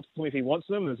available to him if he wants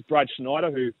them. There's Brad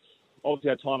Schneider, who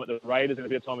obviously had time at the Raiders and a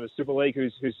bit of time in the Super League,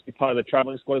 who's part of the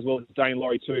travelling squad as well as Dane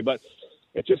Laurie too. But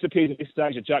it just appears at this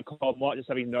stage that Jack Cole might just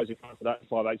have his nose in front for that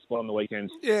 5'8" spot on the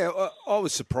weekends. Yeah, I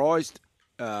was surprised,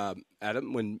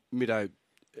 Adam, when Middo,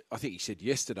 I think he said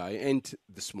yesterday and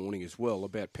this morning as well,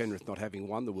 about Penrith not having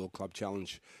won the World Club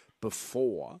Challenge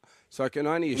before. So I can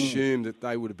only assume that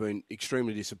they would have been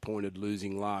extremely disappointed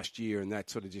losing last year, and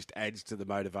that sort of just adds to the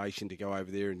motivation to go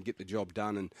over there and get the job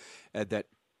done and add that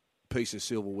piece of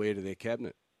silverware to their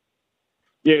cabinet.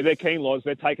 Yeah, they're keen, Loz.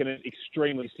 They're taking it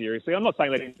extremely seriously. I'm not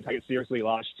saying they didn't take it seriously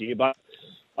last year, but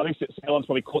I think Salon's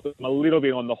probably caught them a little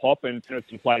bit on the hop, and Penrith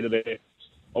can play to their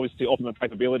obviously optimum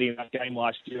capability in that game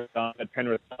last year at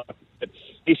Penrith. The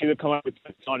issue they've come up with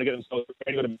trying to get themselves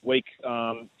ready, got a week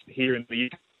here in the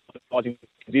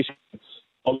condition.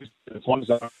 Obviously, the time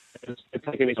zone,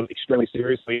 they're taking it extremely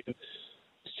seriously.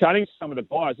 chatting to some of the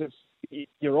guys,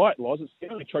 you're right, Loz. It's the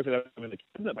only trophy they've in the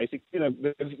cabinet, basically. You know,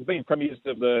 they've been premiers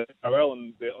of the NRL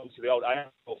and obviously the old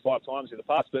AFL 5 times in the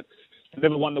past, but they've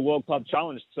never won the World Club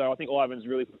Challenge. So I think Ivan's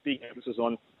really put big emphasis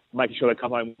on making sure they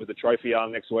come home with the trophy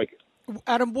next week.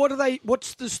 Adam,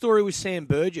 what's the story with Sam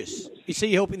Burgess? Is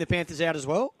he helping the Panthers out as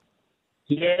well?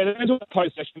 Yeah, they're going to do a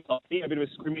post-session, a bit of a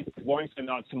scrimmage with Warrington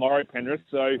tomorrow, Penrith.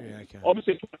 So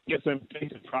obviously trying to get some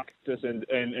decent practice and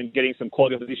getting some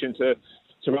quality opposition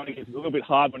to run against. It's a little bit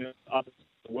hard when it's up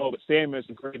the world, but Sam has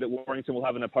agreed that Warrington will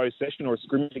have an opposed session or a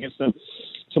scrimmage against them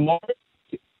tomorrow.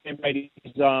 Sam made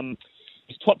his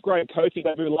top-grade coaching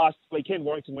over last weekend.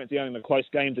 Warrington went down in a close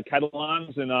game to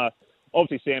Catalans, and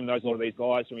obviously Sam knows a lot of these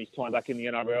guys from his time back in the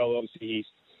NRL. Obviously he's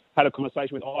had a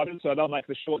conversation with Ivan, so they'll make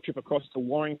the short trip across to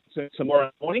Warrington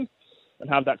tomorrow morning and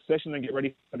have that session and get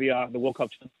ready for the World Cup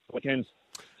weekends.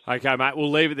 Okay, mate,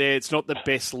 we'll leave it there. It's not the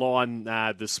best line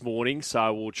this morning,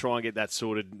 so we'll try and get that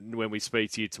sorted when we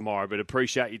speak to you tomorrow. But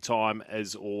appreciate your time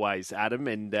as always, Adam,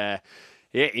 and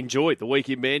enjoy the week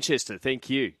in Manchester. Thank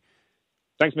you.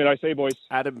 Thanks, Meadow. See you, boys.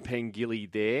 Adam Pengilly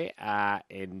there,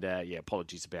 and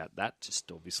apologies about that.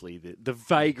 Just obviously the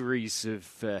vagaries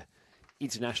of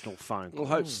international phone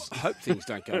calls. Well, hope things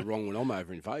don't go wrong when I'm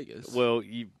over in Vegas. Well,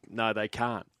 no, they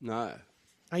can't. No.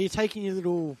 Are you taking your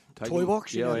little toy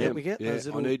box that we get? Yeah, Those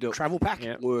little I need to travel pack?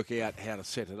 work out how to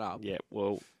set it up. Yeah,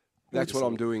 well... That's what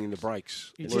I'm doing in the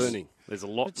breaks, learning. There's a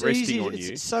lot it's resting easy, on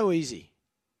you. It's so easy.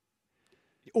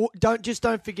 Or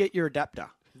don't forget your adapter,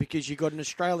 because you've got an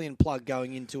Australian plug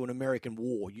going into an American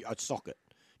war, a socket.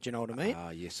 Do you know what I mean?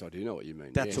 Yes, I do know what you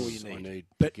mean. That's all you need. I need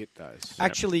to get those.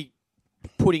 Actually,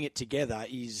 putting it together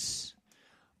is...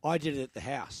 I did it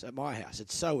at my house.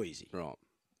 It's so easy. Right.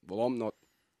 Well, I'm not...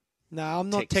 No, I'm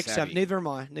not tech savvy. Neither am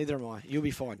I. You'll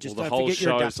be fine. Just don't forget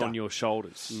your adapter. The whole show's on your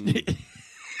shoulders.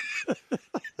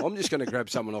 I'm just going to grab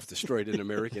someone off the street, an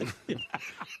American,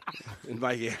 and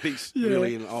make out he's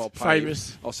really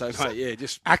famous. I'll say, mate,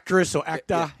 just actress or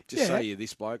actor. Say you're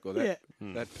this bloke or that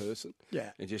person,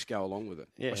 and just go along with it.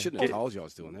 Yeah. I shouldn't have told you I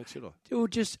was doing that, should I? Or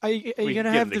just are you going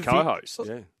to have the co-host?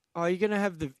 Are you going to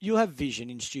have you'll have vision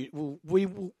in studio?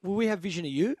 Will we have vision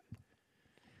of you?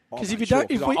 Because if you don't,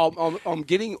 I'm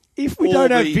getting. If we don't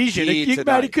have vision,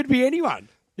 it could be anyone.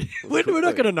 We're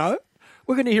not going to know.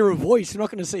 We're going to hear a voice. We're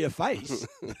not going to see a face.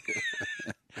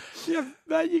 You're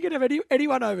going to have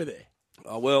anyone over there.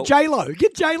 Oh, well, J-Lo.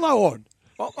 Get J-Lo on.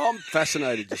 I'm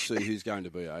fascinated to see who's going to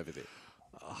be over there.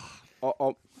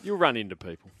 You'll run into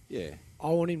people. Yeah. I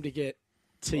want him to get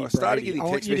T. I started Brady. getting I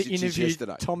want text you to messages interview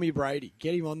yesterday. Tommy Brady.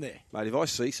 Get him on there. Mate, if I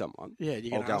see someone,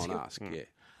 I'll go and ask. Yeah.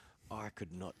 I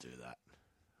could not do that.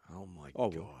 Oh, my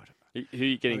God. Who are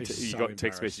you getting? You got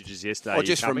text messages yesterday. Oh,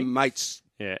 just from mates.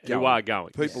 Yeah, who are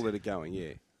going. People that are going,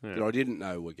 that I didn't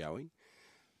know were going.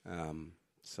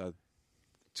 So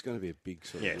it's going to be a big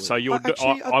sort of... Yeah, so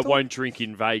I won't drink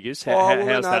in Vegas.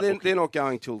 How's that? They're not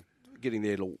going till getting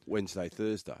there till Wednesday,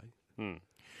 Thursday. So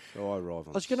I arrive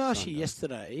on I was going to ask you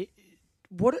yesterday,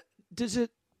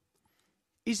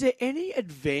 is there any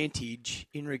advantage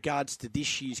in regards to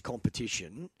this year's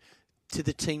competition to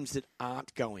the teams that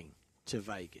aren't going to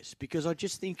Vegas? Because I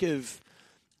just think of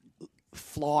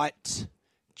flight,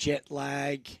 jet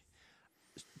lag,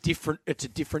 it's a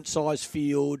different size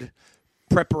field,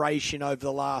 preparation over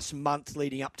the last month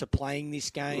leading up to playing this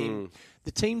game.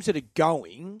 The teams that are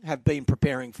going have been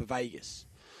preparing for Vegas.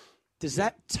 Does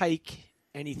that take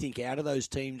anything out of those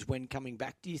teams when coming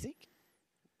back, do you think?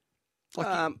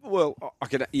 Well,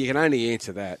 you can only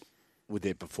answer that with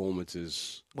their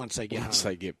performances once they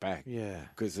get back. Yeah.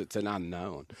 Because it's an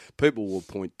unknown. People will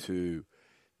point to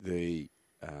the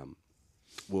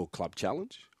World Club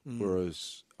Challenge,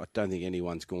 whereas I don't think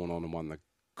anyone's gone on and won the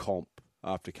comp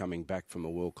after coming back from a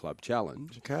World Club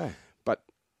Challenge. Okay. But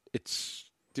it's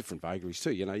different vagaries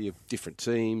too. You know, you have different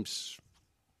teams.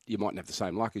 You mightn't have the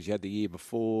same luck as you had the year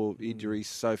before, injuries,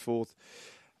 so forth.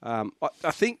 I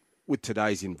think with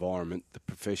today's environment, the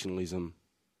professionalism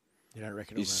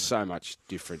is so much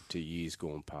different to years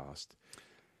gone past.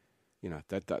 You know,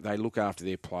 they look after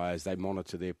their players, they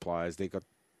monitor their players. They've got,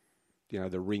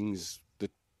 the rings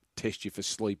that test you for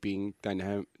sleeping. They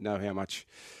know how much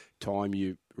time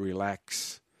you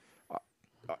relax.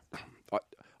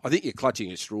 I think you're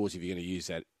clutching at straws if you're going to use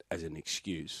that as an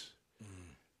excuse,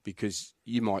 because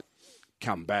you might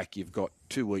come back. You've got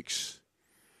 2 weeks.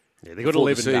 Yeah, they've got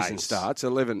 11 days. The season days. starts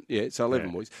 11. Yeah, it's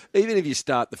 11 weeks. Even if you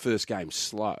start the first game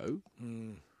slow,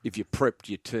 if you prepped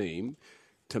your team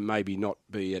to maybe not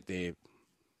be at their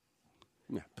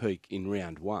peak in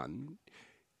round one,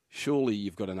 surely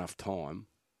you've got enough time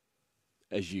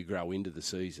as you grow into the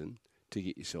season to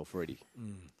get yourself ready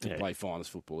to play finals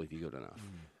football if you've got enough.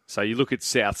 So you look at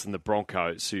Souths and the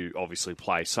Broncos, who obviously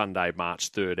play Sunday,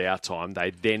 March 3rd, our time.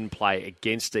 They then play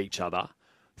against each other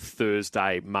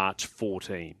Thursday, March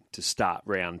 14 to start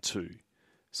round 2.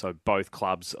 So both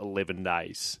clubs 11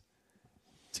 days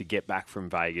to get back from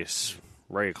Vegas,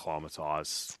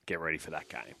 reacclimatise, get ready for that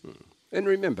game. And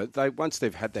remember, once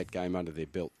they've had that game under their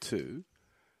belt too,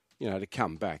 to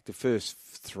come back, the first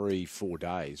 3-4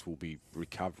 days will be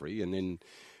recovery, and then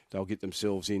they'll get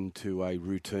themselves into a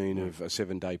routine of a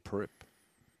 7-day prep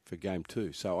for game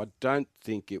 2. So I don't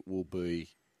think it will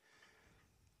be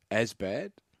as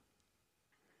bad.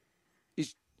 I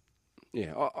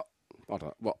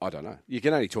don't know. You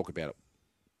can only talk about it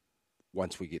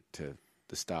once we get to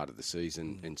the start of the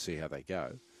season and see how they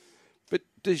go. But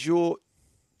does your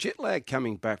jet lag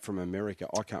coming back from America,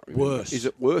 I can't remember. Worse. Is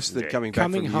it worse than coming back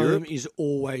from Europe? Coming home is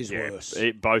always worse.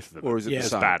 Both of them. Or is it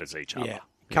as bad as each other? Yeah.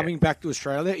 Coming back to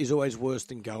Australia is always worse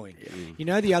than going.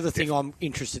 Yeah. The other thing I'm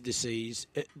interested to see is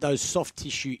those soft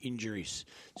tissue injuries.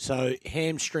 So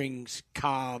hamstrings,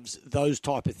 calves, those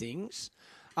type of things.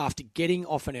 After getting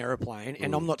off an aeroplane,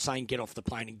 and I'm not saying get off the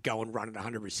plane and go and run at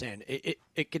 100%.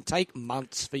 It can take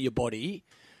months for your body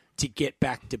to get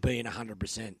back to being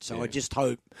 100%. So I just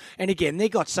hope, and again,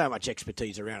 they've got so much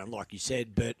expertise around them, like you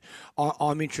said, but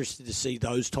I'm interested to see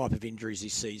those type of injuries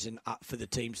this season for the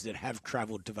teams that have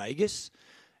travelled to Vegas,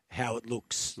 how it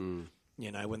looks,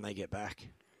 when they get back.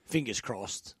 Fingers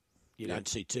crossed. You don't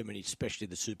see too many, especially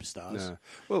the superstars. No.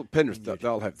 Well, Penrith,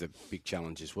 they'll have the big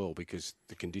challenge as well because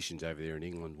the conditions over there in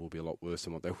England will be a lot worse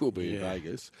than what they will be in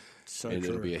Vegas. And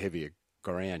it'll be a heavier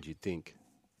ground, you'd think,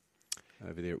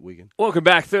 over there at Wigan. Welcome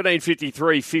back,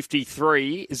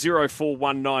 1353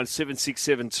 0419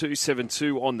 767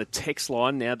 272 on the text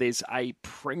line. Now, there's a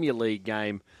Premier League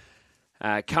game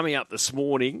coming up this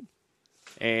morning.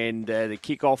 And the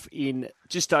kick-off in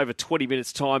just over 20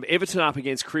 minutes' time. Everton up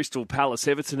against Crystal Palace.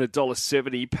 Everton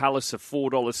 $1.70, Palace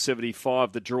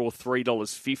 $4.75. The draw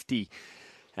 $3.50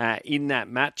 in that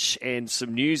match. And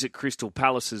some news at Crystal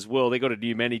Palace as well. They got a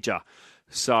new manager.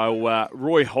 So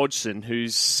Roy Hodgson,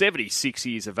 who's 76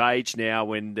 years of age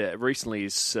now and recently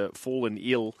has fallen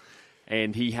ill.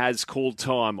 And he has called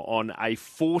time on a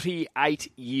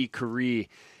 48-year career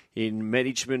in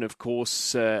management, of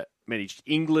course. Managed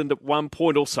England at one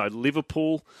point, also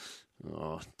Liverpool.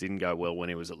 Didn't go well when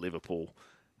he was at Liverpool.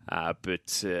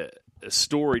 But a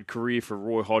storied career for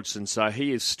Roy Hodgson. So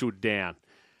he has stood down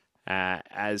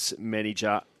as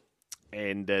manager.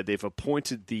 And they've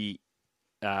appointed the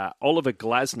Oliver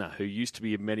Glasner, who used to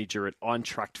be a manager at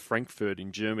Eintracht Frankfurt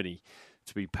in Germany,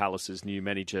 to be Palace's new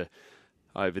manager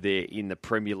over there in the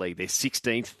Premier League. They're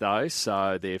 16th, though,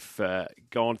 so they've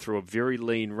gone through a very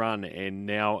lean run and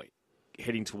now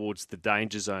heading towards the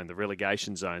danger zone, the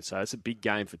relegation zone. So it's a big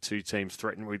game for two teams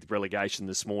threatened with relegation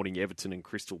this morning, Everton and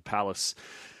Crystal Palace.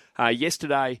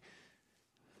 Yesterday,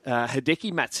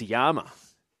 Hideki Matsuyama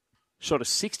shot a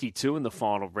 62 in the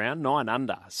final round, 9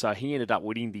 under. So he ended up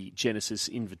winning the Genesis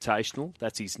Invitational.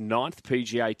 That's his 9th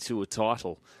PGA Tour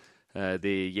title there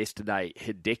yesterday,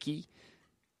 Hideki.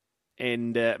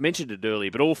 And mentioned it earlier,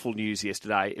 but awful news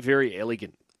yesterday. Very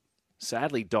elegant.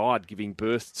 Sadly died giving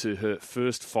birth to her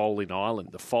first foal in Ireland.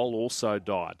 The foal also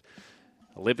died.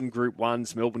 11 Group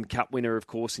 1s, Melbourne Cup winner, of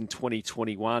course, in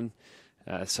 2021.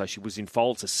 So she was in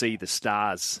foal to See the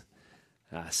Stars.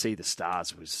 See the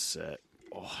Stars was, I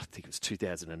think it was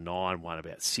 2009, won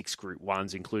about 6 Group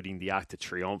 1s, including the Arc de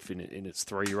Triomphe in its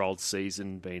 3-year-old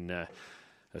season, been a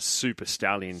super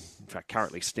stallion. In fact,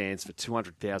 currently stands for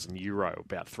 €200,000,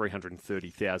 about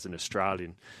 330,000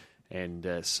 Australian.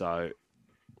 And so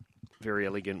Very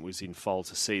Elegant was in foal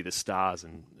to See the Stars,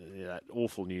 and that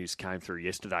awful news came through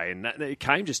yesterday. And it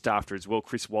came just after as well.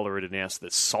 Chris Waller had announced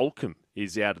that Soulcombe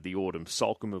is out of the autumn.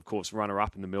 Soulcombe, of course,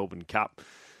 runner-up in the Melbourne Cup.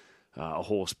 A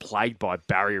horse plagued by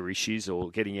barrier issues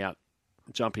or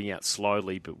jumping out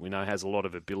slowly, but we know has a lot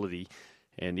of ability,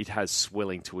 and it has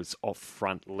swelling to its off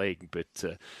front leg.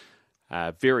 But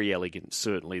Very Elegant,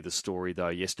 certainly the story, though,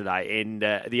 yesterday. And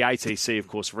the ATC, of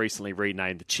course, recently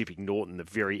renamed the Chipping Norton the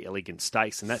Very Elegant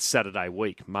Stakes, and that's Saturday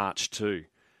week, March 2,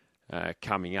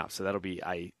 coming up. So that'll be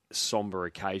a sombre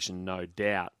occasion, no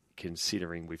doubt,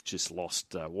 considering we've just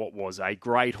lost what was a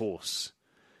great horse.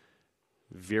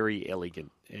 Very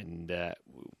elegant and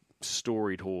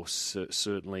storied horse,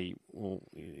 certainly. Well,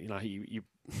 you know,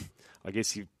 I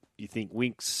guess you think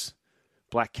Winx,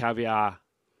 Black Caviar,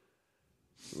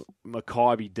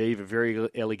 Mackay Diva, Very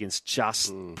Elegant's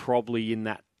just probably in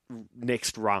that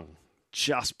next rung,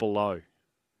 just below.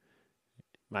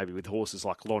 Maybe with horses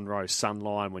like Lonhro,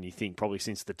 Sunline, when you think probably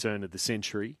since the turn of the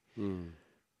century.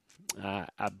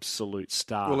 Absolute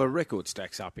star. Well, a record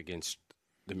stacks up against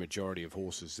the majority of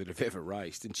horses that have ever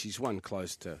raced, and she's won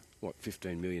close to,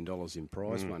 $15 million in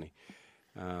prize money.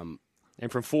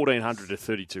 And from 1,400 to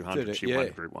 3,200, she won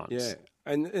Group 1s. Yeah,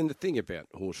 and the thing about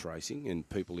horse racing and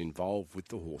people involved with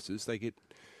the horses, they get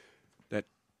that,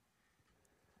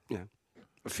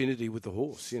 affinity with the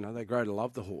horse. They grow to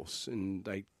love the horse, and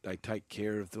they take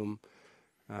care of them.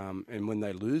 And when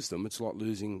they lose them, it's like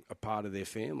losing a part of their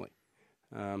family.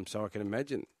 So I can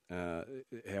imagine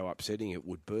how upsetting it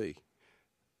would be.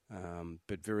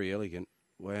 But very elegant.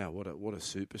 Wow, what a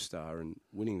superstar, and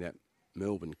winning that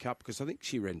Melbourne Cup, because I think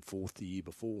she ran fourth the year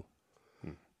before.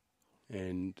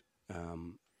 And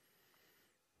and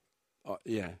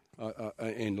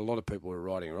a lot of people were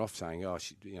writing her off, saying,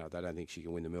 they don't think she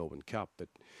can win the Melbourne Cup, but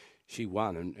she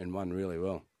won and won really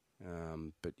well.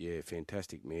 But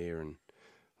fantastic mare, and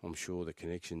I'm sure the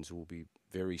connections will be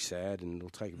very sad, and it'll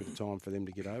take a bit of time for them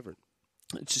to get over it.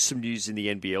 Just some news in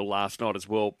the NBL last night as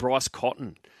well. Bryce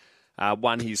Cotton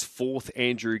won his fourth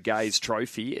Andrew Gaze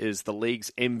Trophy as the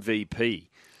league's MVP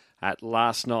at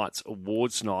last night's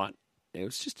awards night. There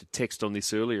was just a text on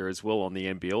this earlier as well on the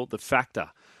NBL. The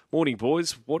Factor. Morning,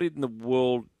 boys. What in the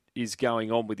world is going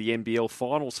on with the NBL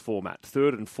finals format?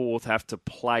 Third and fourth have to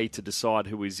play to decide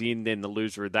who is in. Then the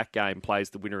loser of that game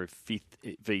plays the winner of fifth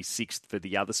v sixth for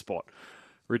the other spot.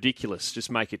 Ridiculous. Just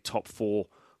make it top four,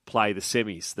 play the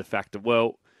semis. The Factor.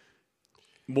 Well,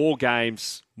 more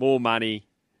games, more money,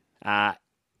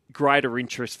 greater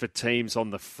interest for teams on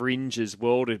the fringe as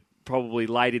well, to probably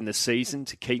late in the season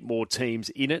to keep more teams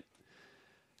in it.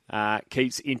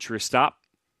 Keeps interest up.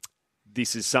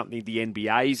 This is something the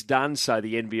NBA's done, so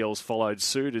the NBL's followed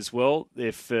suit as well.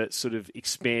 They've sort of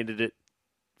expanded it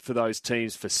for those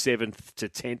teams for 7th to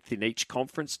 10th in each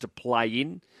conference to play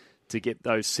in to get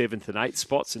those 7th and 8th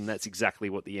spots, and that's exactly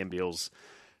what the NBL's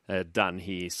done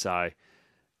here. So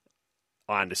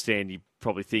I understand you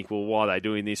probably think, well, why are they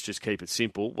doing this? Just keep it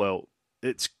simple. Well,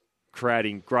 it's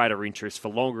creating greater interest for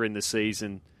longer in the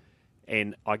season,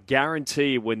 and I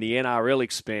guarantee you when the NRL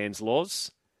expands,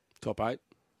 Loz... Top 8?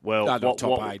 Well,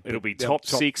 top 8. It'll be top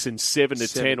 6 and 7 to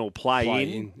 10 will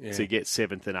play in to get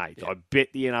 7th and 8th. Yeah. I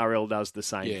bet the NRL does the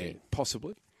same thing.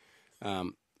 Possibly.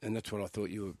 And that's what I thought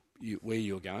where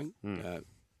you were going. And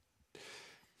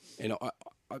I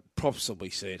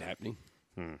possibly see it happening.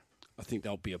 I think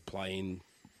there'll be a play-in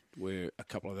where a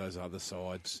couple of those other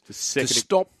sides to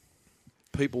stop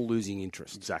people losing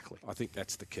interest. Exactly. I think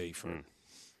that's the key for it,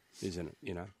 isn't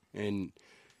it? And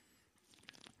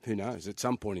who knows? At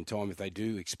some point in time, if they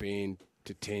do expand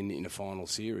to 10 in a final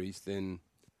series, then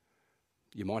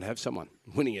you might have someone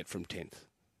winning it from 10th.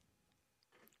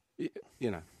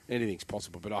 Anything's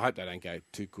possible, but I hope they don't go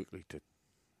too quickly to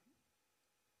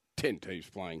 10 teams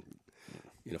playing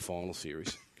in a final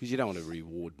series, because you don't want to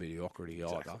reward mediocrity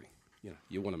either.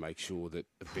 You want to make sure that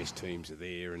the best teams are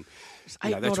there, and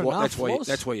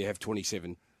that's why you have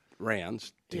 27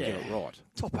 rounds to get it right.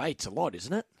 Top 8's a lot,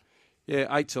 isn't it? Yeah,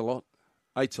 8's a lot.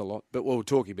 8's a lot, but what we're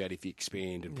talking about, if you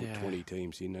expand and put 20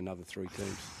 teams in, another 3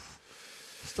 teams.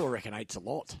 Still reckon 8's a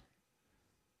lot.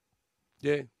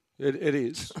 Yeah, it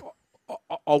is.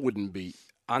 I wouldn't be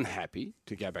unhappy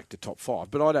to go back to top 5,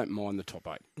 but I don't mind the top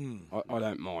 8. I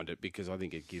don't mind it, because I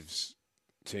think it gives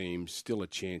teams still a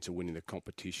chance of winning the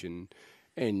competition.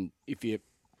 And if you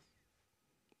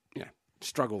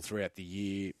struggle throughout the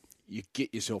year, you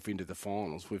get yourself into the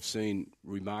finals. We've seen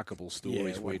remarkable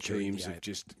stories where teams have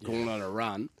just gone on a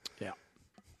run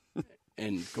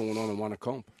and gone on and won a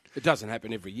comp. It doesn't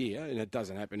happen every year, and it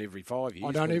doesn't happen every 5 years.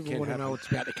 I don't even want to know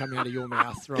what's about to come out of your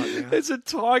mouth right now. As a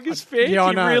Tigers fan, do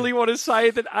you really want to say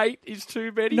that 8 is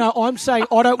too many? No, I'm saying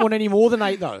I don't want any more than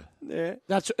 8, though. Yeah.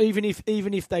 That's even if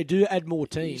they do add more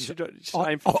teams. You should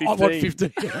aim for 15. I want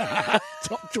 15.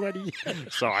 Top 20.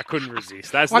 So I couldn't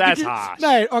resist. That's harsh.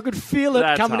 Mate, I could feel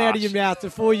it coming out of your mouth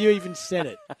before you even said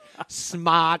it.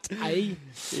 Smart, eh?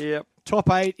 Yep. Top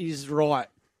 8 is right.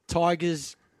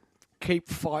 Tigers, keep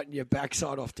fighting your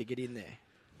backside off to get in there.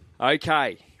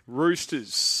 Okay.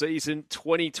 Roosters, season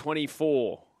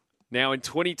 2024. Now in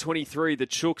 2023, the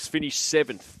Chooks finished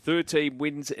 7th. 13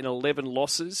 wins and 11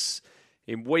 losses.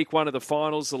 In week 1 of the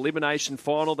finals, elimination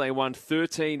final, they won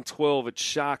 13-12 at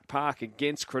Shark Park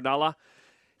against Cronulla.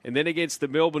 And then against the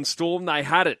Melbourne Storm, they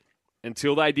had it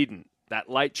until they didn't. That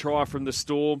late try from the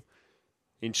Storm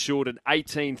ensured an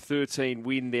 18-13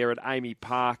 win there at Amy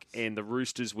Park, and the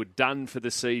Roosters were done for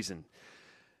the season.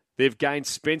 They've gained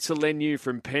Spencer Leniu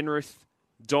from Penrith,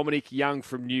 Dominic Young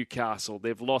from Newcastle.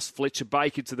 They've lost Fletcher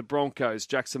Baker to the Broncos,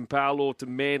 Jackson Powell to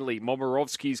Manly,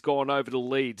 Momirovski's gone over to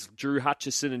Leeds, Drew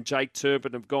Hutchison and Jake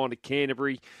Turpin have gone to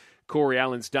Canterbury, Corey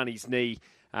Allen's done his knee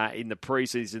in the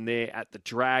preseason there at the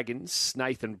Dragons.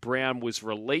 Nathan Brown was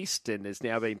released and has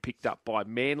now been picked up by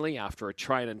Manly after a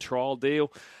train and trial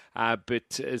deal.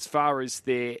 But as far as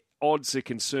their odds are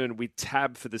concerned with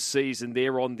Tab for the season,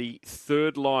 they're on the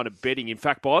third line of betting. In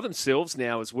fact, by themselves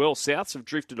now as well. Souths have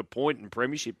drifted a point in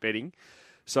premiership betting.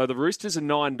 So the Roosters are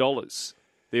 $9.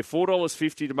 They're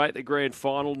 $4.50 to make the grand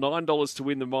final, $9 to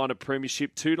win the minor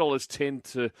premiership, $2.10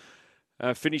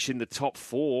 to finish in the top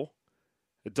four,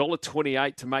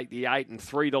 $1.28 to make the 8, and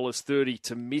 $3.30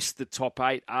 to miss the top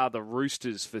 8 are the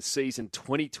Roosters for season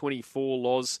 2024,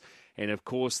 Loz. And, of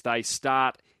course, they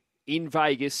start in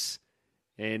Vegas,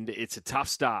 and it's a tough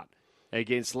start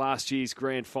against last year's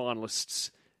grand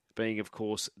finalists, being, of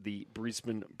course, the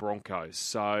Brisbane Broncos.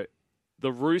 So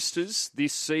the Roosters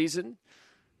this season,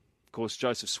 of course,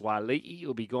 Joseph Suaalii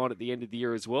will be gone at the end of the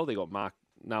year as well. They got Mark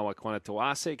Noah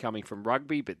Kwanatuase coming from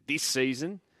rugby, but this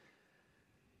season,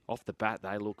 off the bat,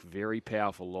 they look very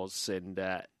powerful, Loz, and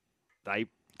they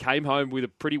came home with a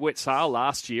pretty wet sail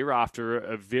last year after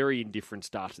a very indifferent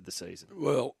start to the season.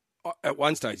 Well, at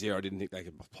one stage there, I didn't think they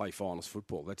could play finals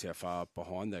football. That's how far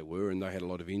behind they were, and they had a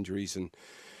lot of injuries, and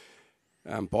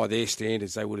by their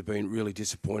standards, they would have been really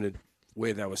disappointed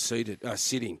where they were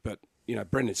sitting. But,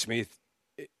 Brendan Smith,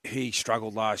 he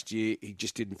struggled last year. He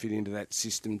just didn't fit into that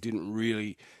system, didn't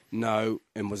really know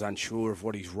and was unsure of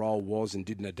what his role was and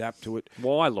didn't adapt to it.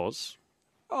 Why, Loz?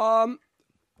 I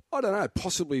don't know.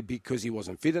 Possibly because he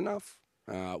wasn't fit enough.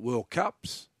 World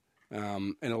Cups.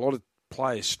 And a lot of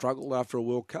players struggled after a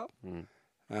World Cup.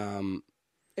 And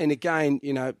again,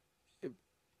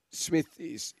 Smith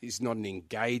is not an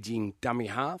engaging dummy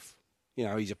half.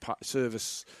 He's a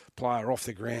service player off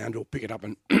the ground or pick it up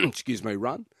and,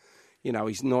 run.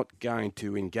 He's not going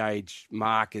to engage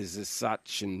markers as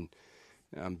such and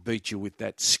beat you with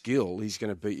that skill. He's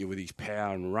going to beat you with his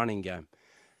power and running game.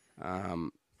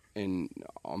 And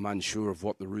I'm unsure of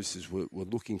what the Roosters were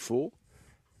looking for.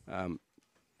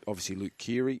 Obviously, Luke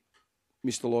Keary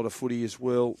missed a lot of footy as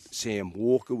well. Sam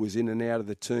Walker was in and out of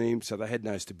the team, so they had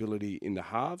no stability in the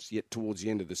halves. Yet towards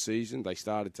the end of the season, they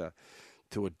started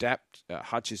to adapt.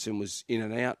 Hutchison was in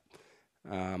and out.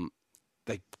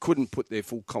 They couldn't put their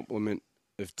full complement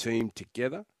of team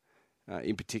together,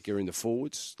 in particular in the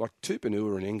forwards. Like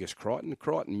Tupanua and Angus Crichton.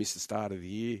 Crichton missed the start of the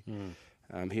year.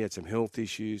 He had some health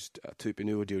issues.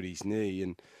 Tupanua did his knee.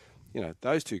 And,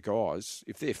 those two guys,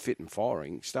 if they're fit and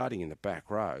firing, starting in the back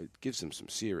row, gives them some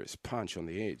serious punch on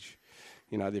the edge.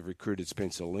 They've recruited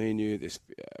Spencer Leniu. They've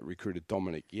recruited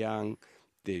Dominic Young.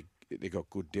 They've got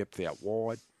good depth out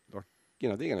wide.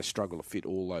 They're going to struggle to fit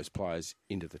all those players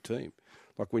into the team.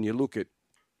 Like when you look at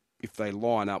if they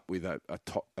line up with a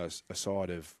side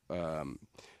of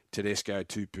Tedesco,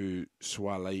 Tupu,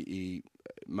 Suaalii,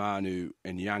 Manu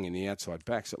and Young in the outside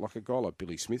backs, like a guy like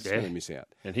Billy Smith's going to miss out.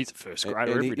 And he's a first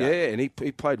grader every day. Yeah, and he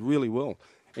played really well.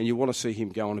 And you want to see him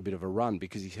go on a bit of a run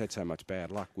because he's had so much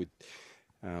bad luck with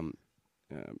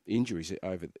injuries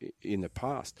in the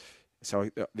past. So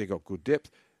they've got good depth.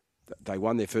 They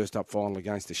won their first up final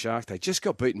against the Sharks. They just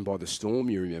got beaten by the Storm,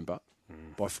 you remember,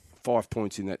 by 5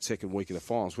 points in that second week of the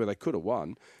finals where they could have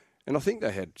won. And I think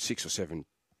they had 6 or 7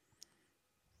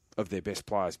 of their best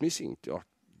players missing.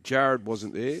 Jared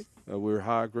wasn't there. Weir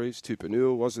Hargreaves.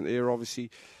 Tupanua wasn't there, obviously.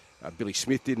 Billy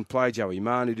Smith didn't play. Joey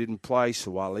Manu didn't play.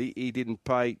 Suaalii didn't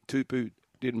play. Tupu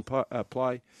didn't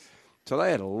play. So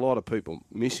they had a lot of people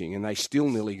missing, and they still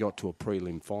nearly got to a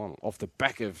prelim final off the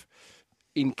back of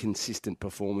inconsistent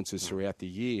performances throughout the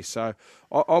year. So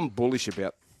I'm bullish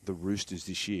about the Roosters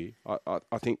this year.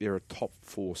 I think they're a top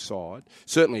 4 side,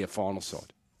 certainly a final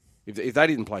side. If they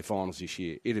didn't play finals this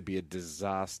year, it'd be a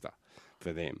disaster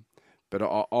for them. But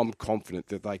I'm confident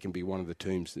that they can be one of the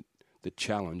teams that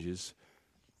challenges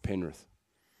Penrith.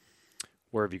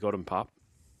 Where have you got them, Pup?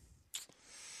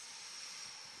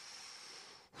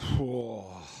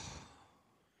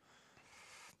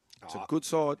 It's a good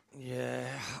side. Yeah.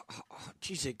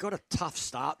 Geez, they got a tough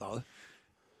start, though.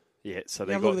 Yeah, so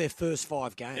they got their first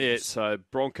 5 games. Yeah, so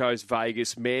Broncos,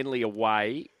 Vegas, Manly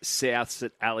away, Souths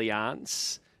at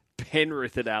Allianz,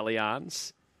 Penrith at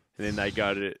Allianz, and then they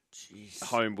go to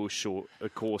Homebush or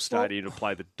Accor Stadium to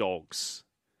play the Dogs.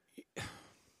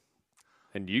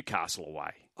 And Newcastle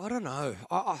away. I don't know.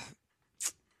 I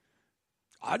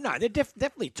don't know. They're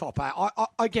definitely top 8.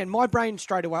 Again, my brain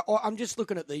straight away. I'm just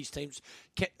looking at these teams.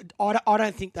 I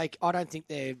don't think they can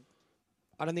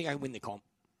win the comp.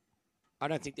 I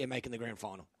don't think they're making the grand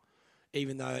final.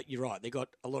 Even though you're right, they got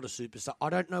a lot of superstars. I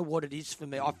don't know what it is for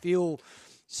me. I feel.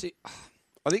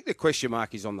 I think the question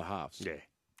mark is on the halves. Yeah.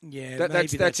 Yeah,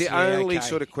 that's the only okay.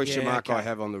 sort of question mark I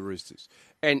have on the Roosters,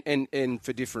 and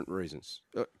for different reasons.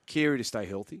 Keary to stay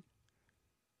healthy.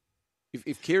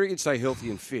 If Keary can stay healthy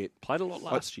and fit, Played a lot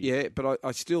last year. Yeah, but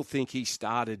I still think he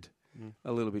started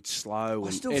a little bit slow,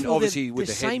 and feel obviously with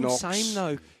the same, head knocks, same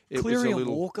though. it was Cleary a and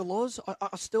little- Walker, Loz.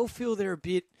 I still feel they're a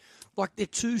bit like they're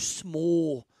too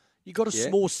small. You got a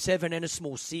small 7 and a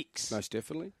small 6. Most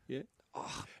definitely, yeah.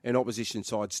 And opposition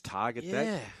sides target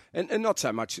Yeah. that. And not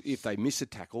so much if they miss a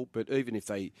tackle, but even if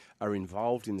they are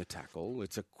involved in the tackle,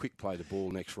 it's a quick play the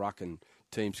ball next ruck, and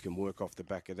teams can work off the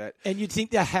back of that. And you'd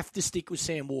think they have to stick with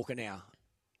Sam Walker now.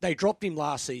 They dropped him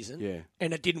last season,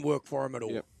 and it didn't work for him at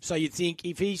all. Yep. So you'd think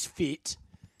if he's fit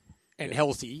and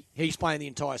healthy, he's playing the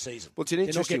entire season. Well, it's an They're not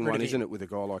interesting getting rid one, of isn't him. it, with a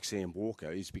guy like Sam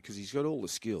Walker, is because he's got all the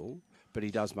skill, but he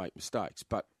does make mistakes.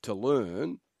 But to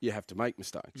learn, you have to make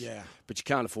mistakes. Yeah. But you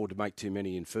can't afford to make too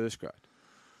many in first grade.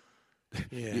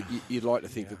 Yeah. You'd like to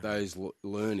think that those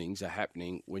learnings are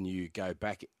happening when you go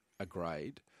back a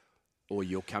grade, or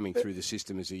you're coming through the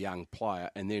system as a young player,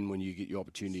 and then when you get your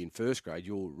opportunity in first grade,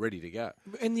 you're ready to go.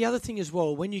 And the other thing as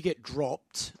well, when you get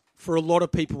dropped, for a lot of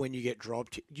people, when you get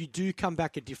dropped, you do come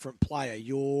back a different player.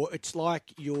 It's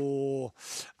like you're,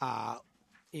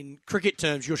 in cricket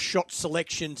terms, your shot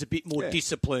selection's a bit more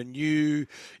disciplined.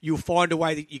 You'll find a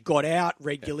way that you got out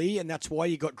regularly, and that's why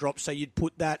you got dropped. So you'd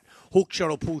put that hook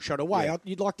shot or pull shot away. Yeah.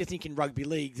 You'd like to think in rugby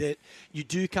league that you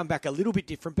do come back a little bit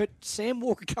different. But Sam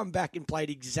Walker come back and played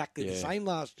exactly the same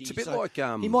last year. It's a bit so like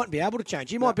he mightn't be able to change.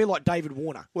 He might be like David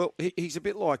Warner. Well, he's a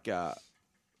bit like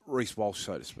Reece Walsh,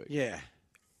 so to speak. Yeah.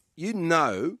 You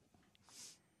know,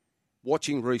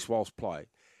 watching Reece Walsh play,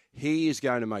 he is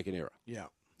going to make an error. Yeah.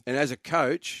 And as a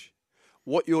coach,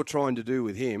 what you're trying to do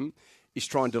with him is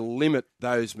trying to limit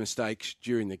those mistakes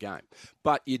during the game.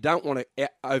 But you don't want to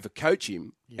overcoach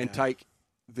him and take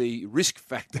the risk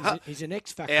factor He's an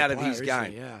X factor out of player, his isn't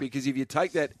game. he? Yeah. Because if you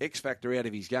take that X factor out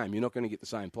of his game, you're not going to get the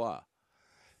same player.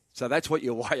 So that's what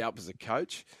you weigh up as a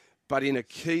coach. But in a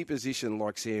key position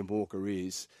like Sam Walker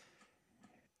is,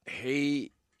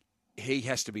 he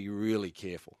has to be really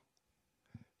careful,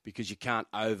 because you can't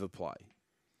overplay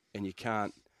and you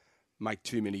can't make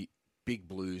too many big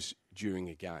blues during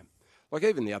a game. Like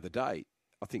even the other day,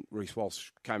 I think Reece Walsh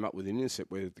came up with an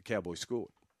intercept where the Cowboys scored.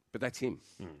 But that's him.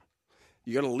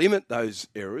 You got to limit those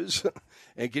errors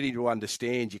and get him to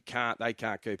understand they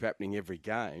can't keep happening every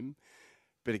game.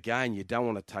 But again, you don't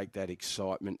want to take that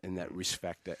excitement and that risk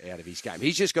factor out of his game.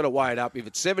 He's just got to weigh it up. If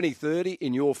it's 70-30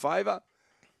 in your favour,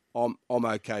 I'm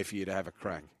okay for you to have a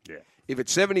crack. Yeah. If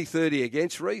it's 70-30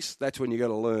 against Reece, that's when you got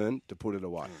to learn to put it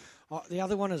away. The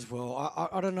other one as well,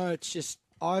 I don't know. It's just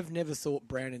I've never thought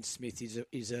Brandon Smith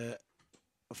is a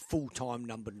full-time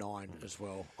number 9 as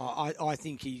well. I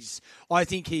think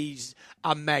he's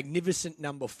a magnificent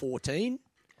number 14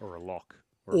 Or a lock.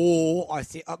 Or I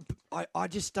think I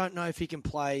just don't know if he can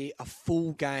play a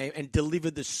full game and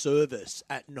deliver the service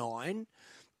at 9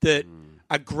 that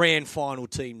a grand final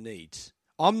team needs.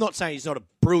 I'm not saying he's not a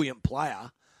brilliant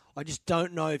player. I just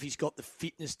don't know if he's got the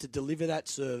fitness to deliver that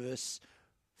service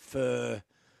for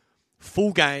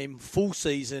full game, full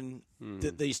season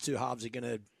that these two halves are going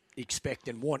to expect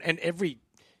and want. And every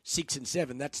 6 and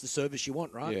 7, that's the service you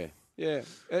want, right? Yeah.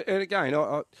 And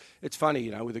again, it's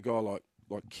funny, with a guy like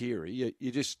Keary,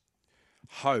 you just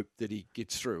hope that he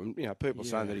gets through. And, people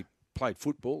saying that he played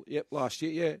football, last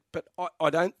year, but I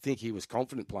don't think he was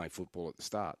confident playing football at the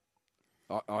start.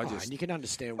 And you can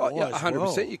understand why.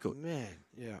 100% you could. Man,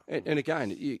 yeah. And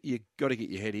again, you got to get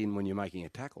your head in when you're making a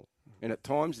tackle. And at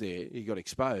times there, he got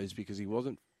exposed because he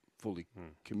wasn't fully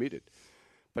committed.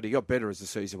 But he got better as the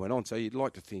season went on. So you'd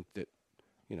like to think that,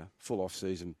 full off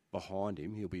season behind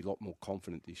him, he'll be a lot more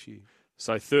confident this year.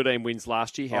 So 13 wins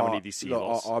last year. How many this year?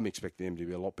 I'm expecting them to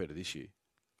be a lot better this year.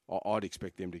 I'd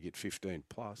expect them to get 15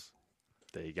 plus.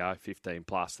 There you go, 15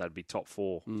 plus. That'd be top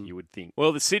 4, you would think.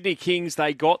 Well, the Sydney Kings,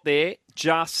 they got there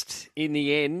just in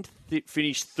the end. They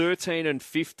finished 13 and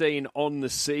 15 on the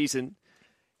season.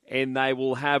 And they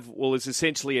will have, it's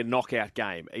essentially a knockout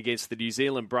game against the New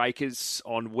Zealand Breakers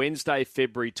on Wednesday,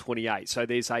 February 28. So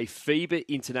there's a FIBA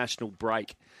international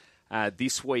break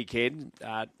this weekend.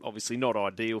 Obviously not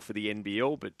ideal for the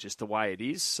NBL, but just the way it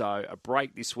is. So a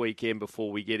break this weekend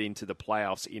before we get into the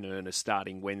playoffs in earnest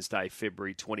starting Wednesday,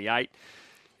 February 28.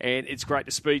 And it's great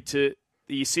to speak to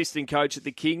the assistant coach at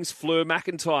the Kings, Fleur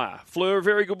McIntyre. Fleur, a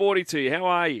very good morning to you. How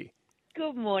are you?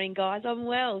 Good morning, guys. I'm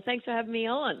well. Thanks for having me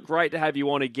on. Great to have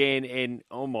you on again. And,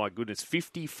 oh, my goodness,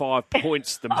 55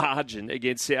 points the margin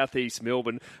against Southeast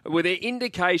Melbourne. Were there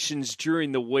indications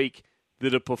during the week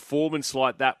that a performance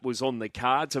like that was on the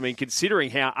cards? I mean,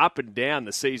 considering how up and down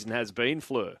the season has been,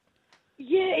 Fleur.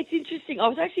 Yeah, it's interesting. I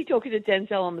was actually talking to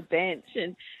Denzel on the bench,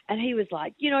 and he was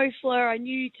like, Fleur, I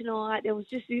knew tonight there was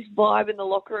just this vibe in the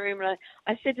locker room. And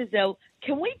I said to Denzel,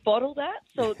 can we bottle that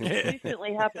so it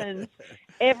consistently happens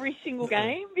every single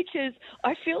game? Because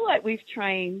I feel like we've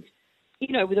trained,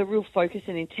 with a real focus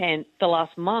and intent the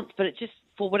last month, but it just,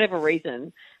 for whatever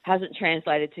reason, hasn't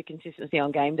translated to consistency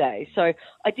on game day. So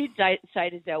I did say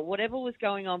to Denzel, whatever was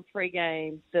going on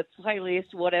pre-game, the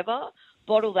playlist, whatever,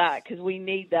 bottle that, because we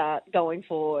need that going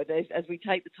forward as we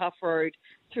take the tough road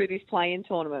through this play-in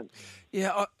tournament.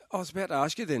 Yeah, I was about to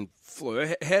ask you then,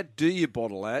 Fleur, how do you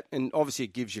bottle that? And obviously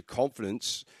it gives you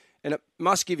confidence, and it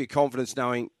must give you confidence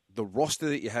knowing the roster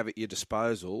that you have at your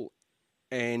disposal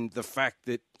and the fact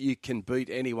that you can beat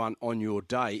anyone on your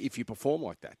day if you perform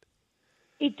like that.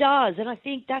 It does, and I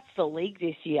think that's the league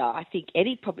this year. I think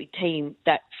any probably team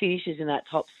that finishes in that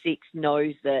top six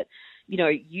knows that,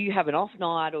 you have an off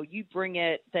night or you bring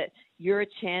it, that you're a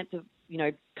chance of,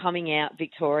 coming out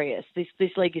victorious.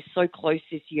 This league is so close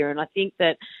this year, and I think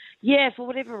that, for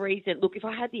whatever reason, look, if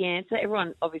I had the answer,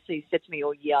 everyone obviously said to me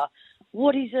all year,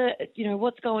 what is it,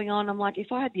 what's going on? I'm like,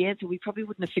 if I had the answer, we probably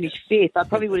wouldn't have finished fifth. I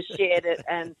probably would have shared it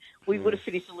and we would have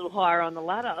finished a little higher on the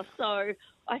ladder. So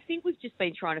I think we've just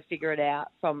been trying to figure it out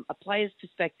from a player's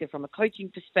perspective, from a coaching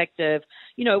perspective.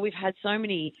 We've had so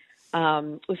many,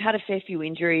 we've had a fair few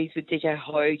injuries with DJ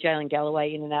Ho, Jalen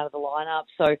Galloway in and out of the lineup.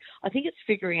 So I think it's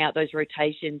figuring out those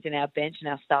rotations in our bench and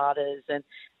our starters. And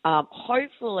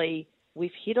hopefully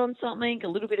we've hit on something, a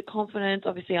little bit of confidence.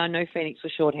 Obviously, I know Phoenix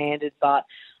was shorthanded, but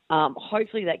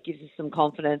hopefully that gives us some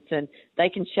confidence and they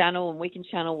can channel and we can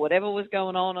channel whatever was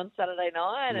going on Saturday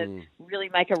night and really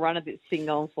make a run of this thing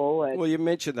going forward. Well, you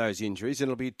mentioned those injuries, and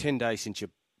it'll be 10 days since you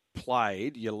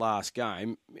played your last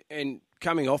game. And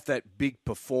coming off that big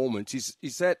performance,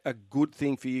 is that a good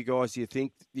thing for you guys? Do you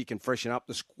think you can freshen up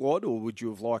the squad, or would you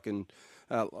have liked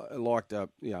a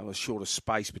shorter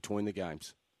space between the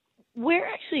games? We're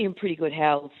actually in pretty good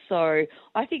health. So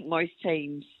I think most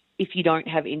teams, if you don't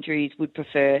have injuries, would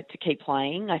prefer to keep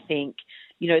playing. I think,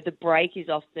 the break is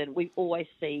often, we always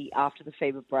see after the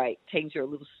FIBA break, teams are a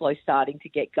little slow starting to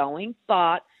get going,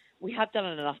 but we have done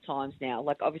it enough times now.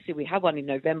 Like, obviously, we had one in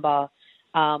November.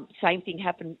 Same thing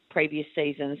happened previous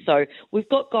seasons. So we've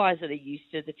got guys that are used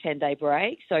to the 10-day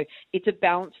break. So it's a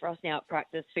balance for us now at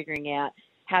practice, figuring out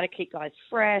how to keep guys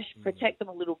fresh, protect them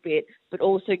a little bit, but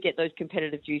also get those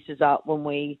competitive juices up when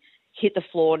we hit the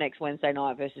floor next Wednesday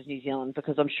night versus New Zealand,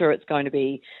 because I'm sure it's going to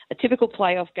be a typical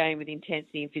playoff game with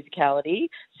intensity and physicality.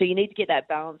 So you need to get that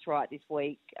balance right this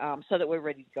week so that we're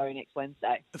ready to go next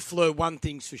Wednesday. Fleur, one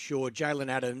thing's for sure, Jalen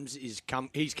Adams he's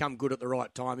come good at the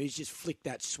right time. He's just flicked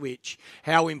that switch.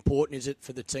 How important is it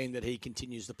for the team that he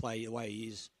continues to play the way he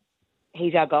is?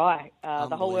 He's our guy.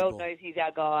 The whole world knows he's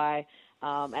our guy.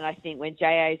 And I think when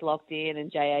JA's locked in and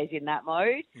JA's in that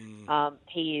mode,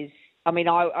 he is. I mean,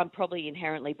 I'm probably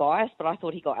inherently biased, but I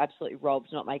thought he got absolutely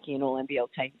robbed not making an All-NBL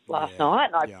team last night.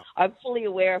 And I'm fully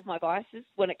aware of my biases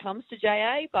when it comes to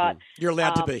JA, but... You're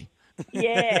allowed to be.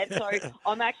 Yeah, so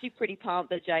I'm actually pretty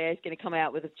pumped that JA is going to come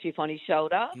out with a chip on his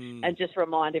shoulder and just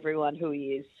remind everyone who he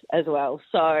is as well.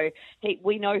 So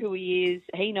we know who he is,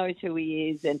 he knows who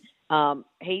he is, and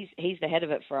he's the head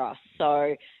of it for us.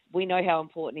 So we know how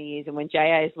important he is, and when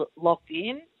JA is locked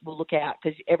in, we'll look out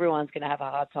because everyone's going to have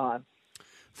a hard time.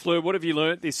 Fleur, what have you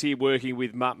learnt this year working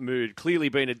with Mahmood? Clearly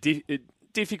been a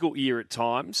difficult year at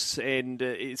times, and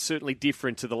it's certainly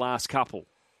different to the last couple.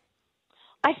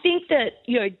 I think that,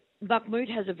 Mahmood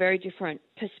has a very different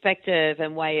perspective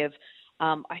and way of,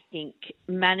 I think,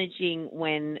 managing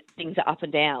when things are up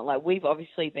and down. Like, we've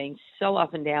obviously been so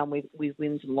up and down with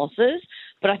wins and losses,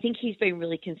 but I think he's been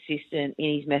really consistent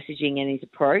in his messaging and his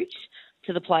approach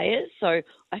to the players. So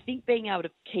I think being able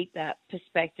to keep that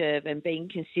perspective and being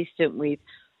consistent with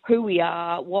who we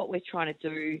are, what we're trying to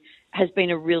do, has been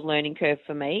a real learning curve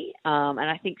for me. And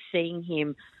I think seeing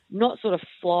him not sort of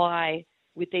fly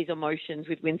with these emotions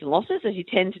with wins and losses, as you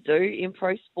tend to do in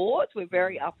pro sports, we're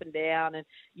very up and down, and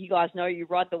you guys know you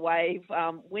ride the wave.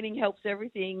 Winning helps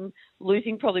everything.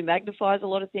 Losing probably magnifies a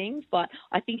lot of things. But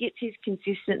I think it's his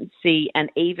consistency and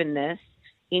evenness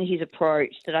in his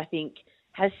approach that I think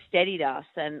has steadied us,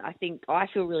 and I think I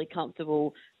feel really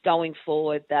comfortable going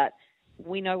forward that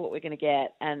we know what we're going to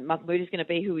get, and Mahmood is going to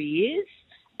be who he is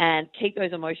and keep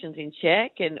those emotions in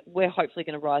check, and we're hopefully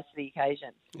going to rise to the occasion.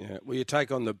 Yeah, well, you take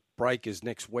on the Breakers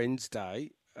next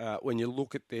Wednesday. When you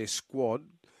look at their squad,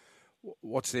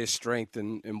 what's their strength,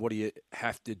 and what do you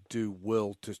have to do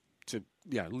well to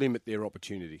limit their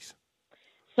opportunities?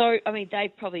 So, I mean,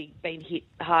 they've probably been hit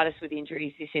hardest with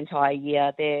injuries this entire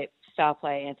year. Their star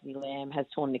player, Anthony Lamb, has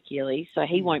torn an Achilles, so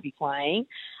he won't be playing.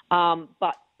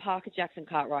 But Parker Jackson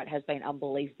Cartwright has been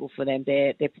unbelievable for them,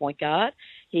 their point guard.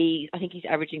 I think he's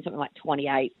averaging something like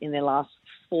 28 in their last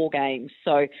 4 games.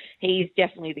 So he's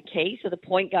definitely the key. So the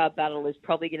point guard battle is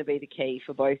probably going to be the key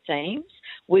for both teams.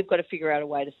 We've got to figure out a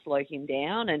way to slow him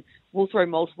down, and we'll throw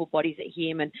multiple bodies at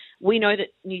him. And we know that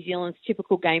New Zealand's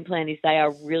typical game plan is they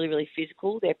are really, really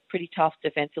physical. They're pretty tough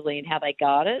defensively in how they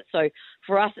guard it. So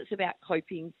for us, it's about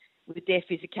coping with their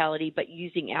physicality, but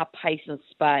using our pace and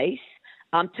space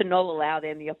to not allow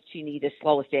them the opportunity to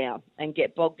slow us down and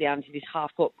get bogged down into this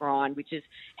half-court grind, which is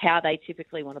how they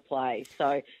typically want to play.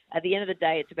 So at the end of the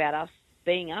day, it's about us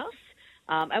being us,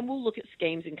 and we'll look at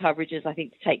schemes and coverages, I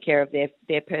think, to take care of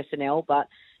their personnel. But,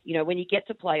 you know, when you get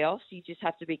to playoffs, you just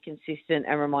have to be consistent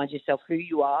and remind yourself who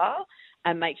you are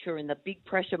and make sure in the big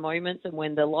pressure moments and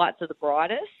when the lights are the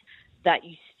brightest that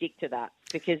you stick to that,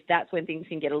 because that's when things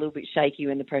can get a little bit shaky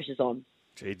when the pressure's on.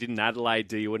 Gee, didn't Adelaide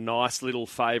do you a nice little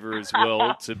favour as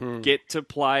well to get to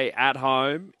play at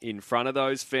home in front of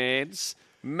those fans?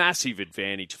 Massive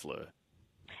advantage, Fleur.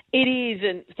 It is,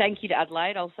 and thank you to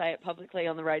Adelaide. I'll say it publicly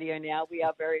on the radio now. We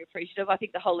are very appreciative. I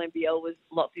think the whole NBL was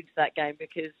locked into that game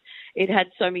because it had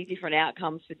so many different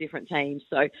outcomes for different teams.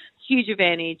 So huge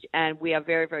advantage, and we are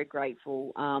very, very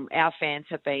grateful. Our fans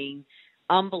have been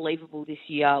unbelievable this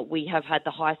year. We have had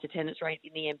the highest attendance rate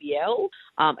in the NBL,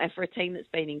 and for a team that's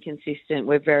been inconsistent,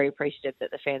 we're very appreciative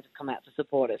that the fans have come out to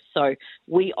support us. So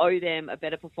we owe them a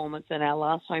better performance than our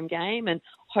last home game, and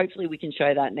hopefully we can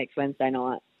show that next Wednesday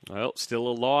night. Well, still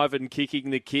alive and kicking,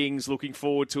 the Kings. Looking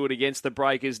forward to it against the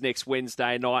Breakers next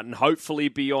Wednesday night and hopefully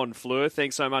beyond. Fleur,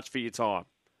 thanks so much for your time.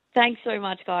 Thanks so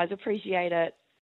much, guys. Appreciate it.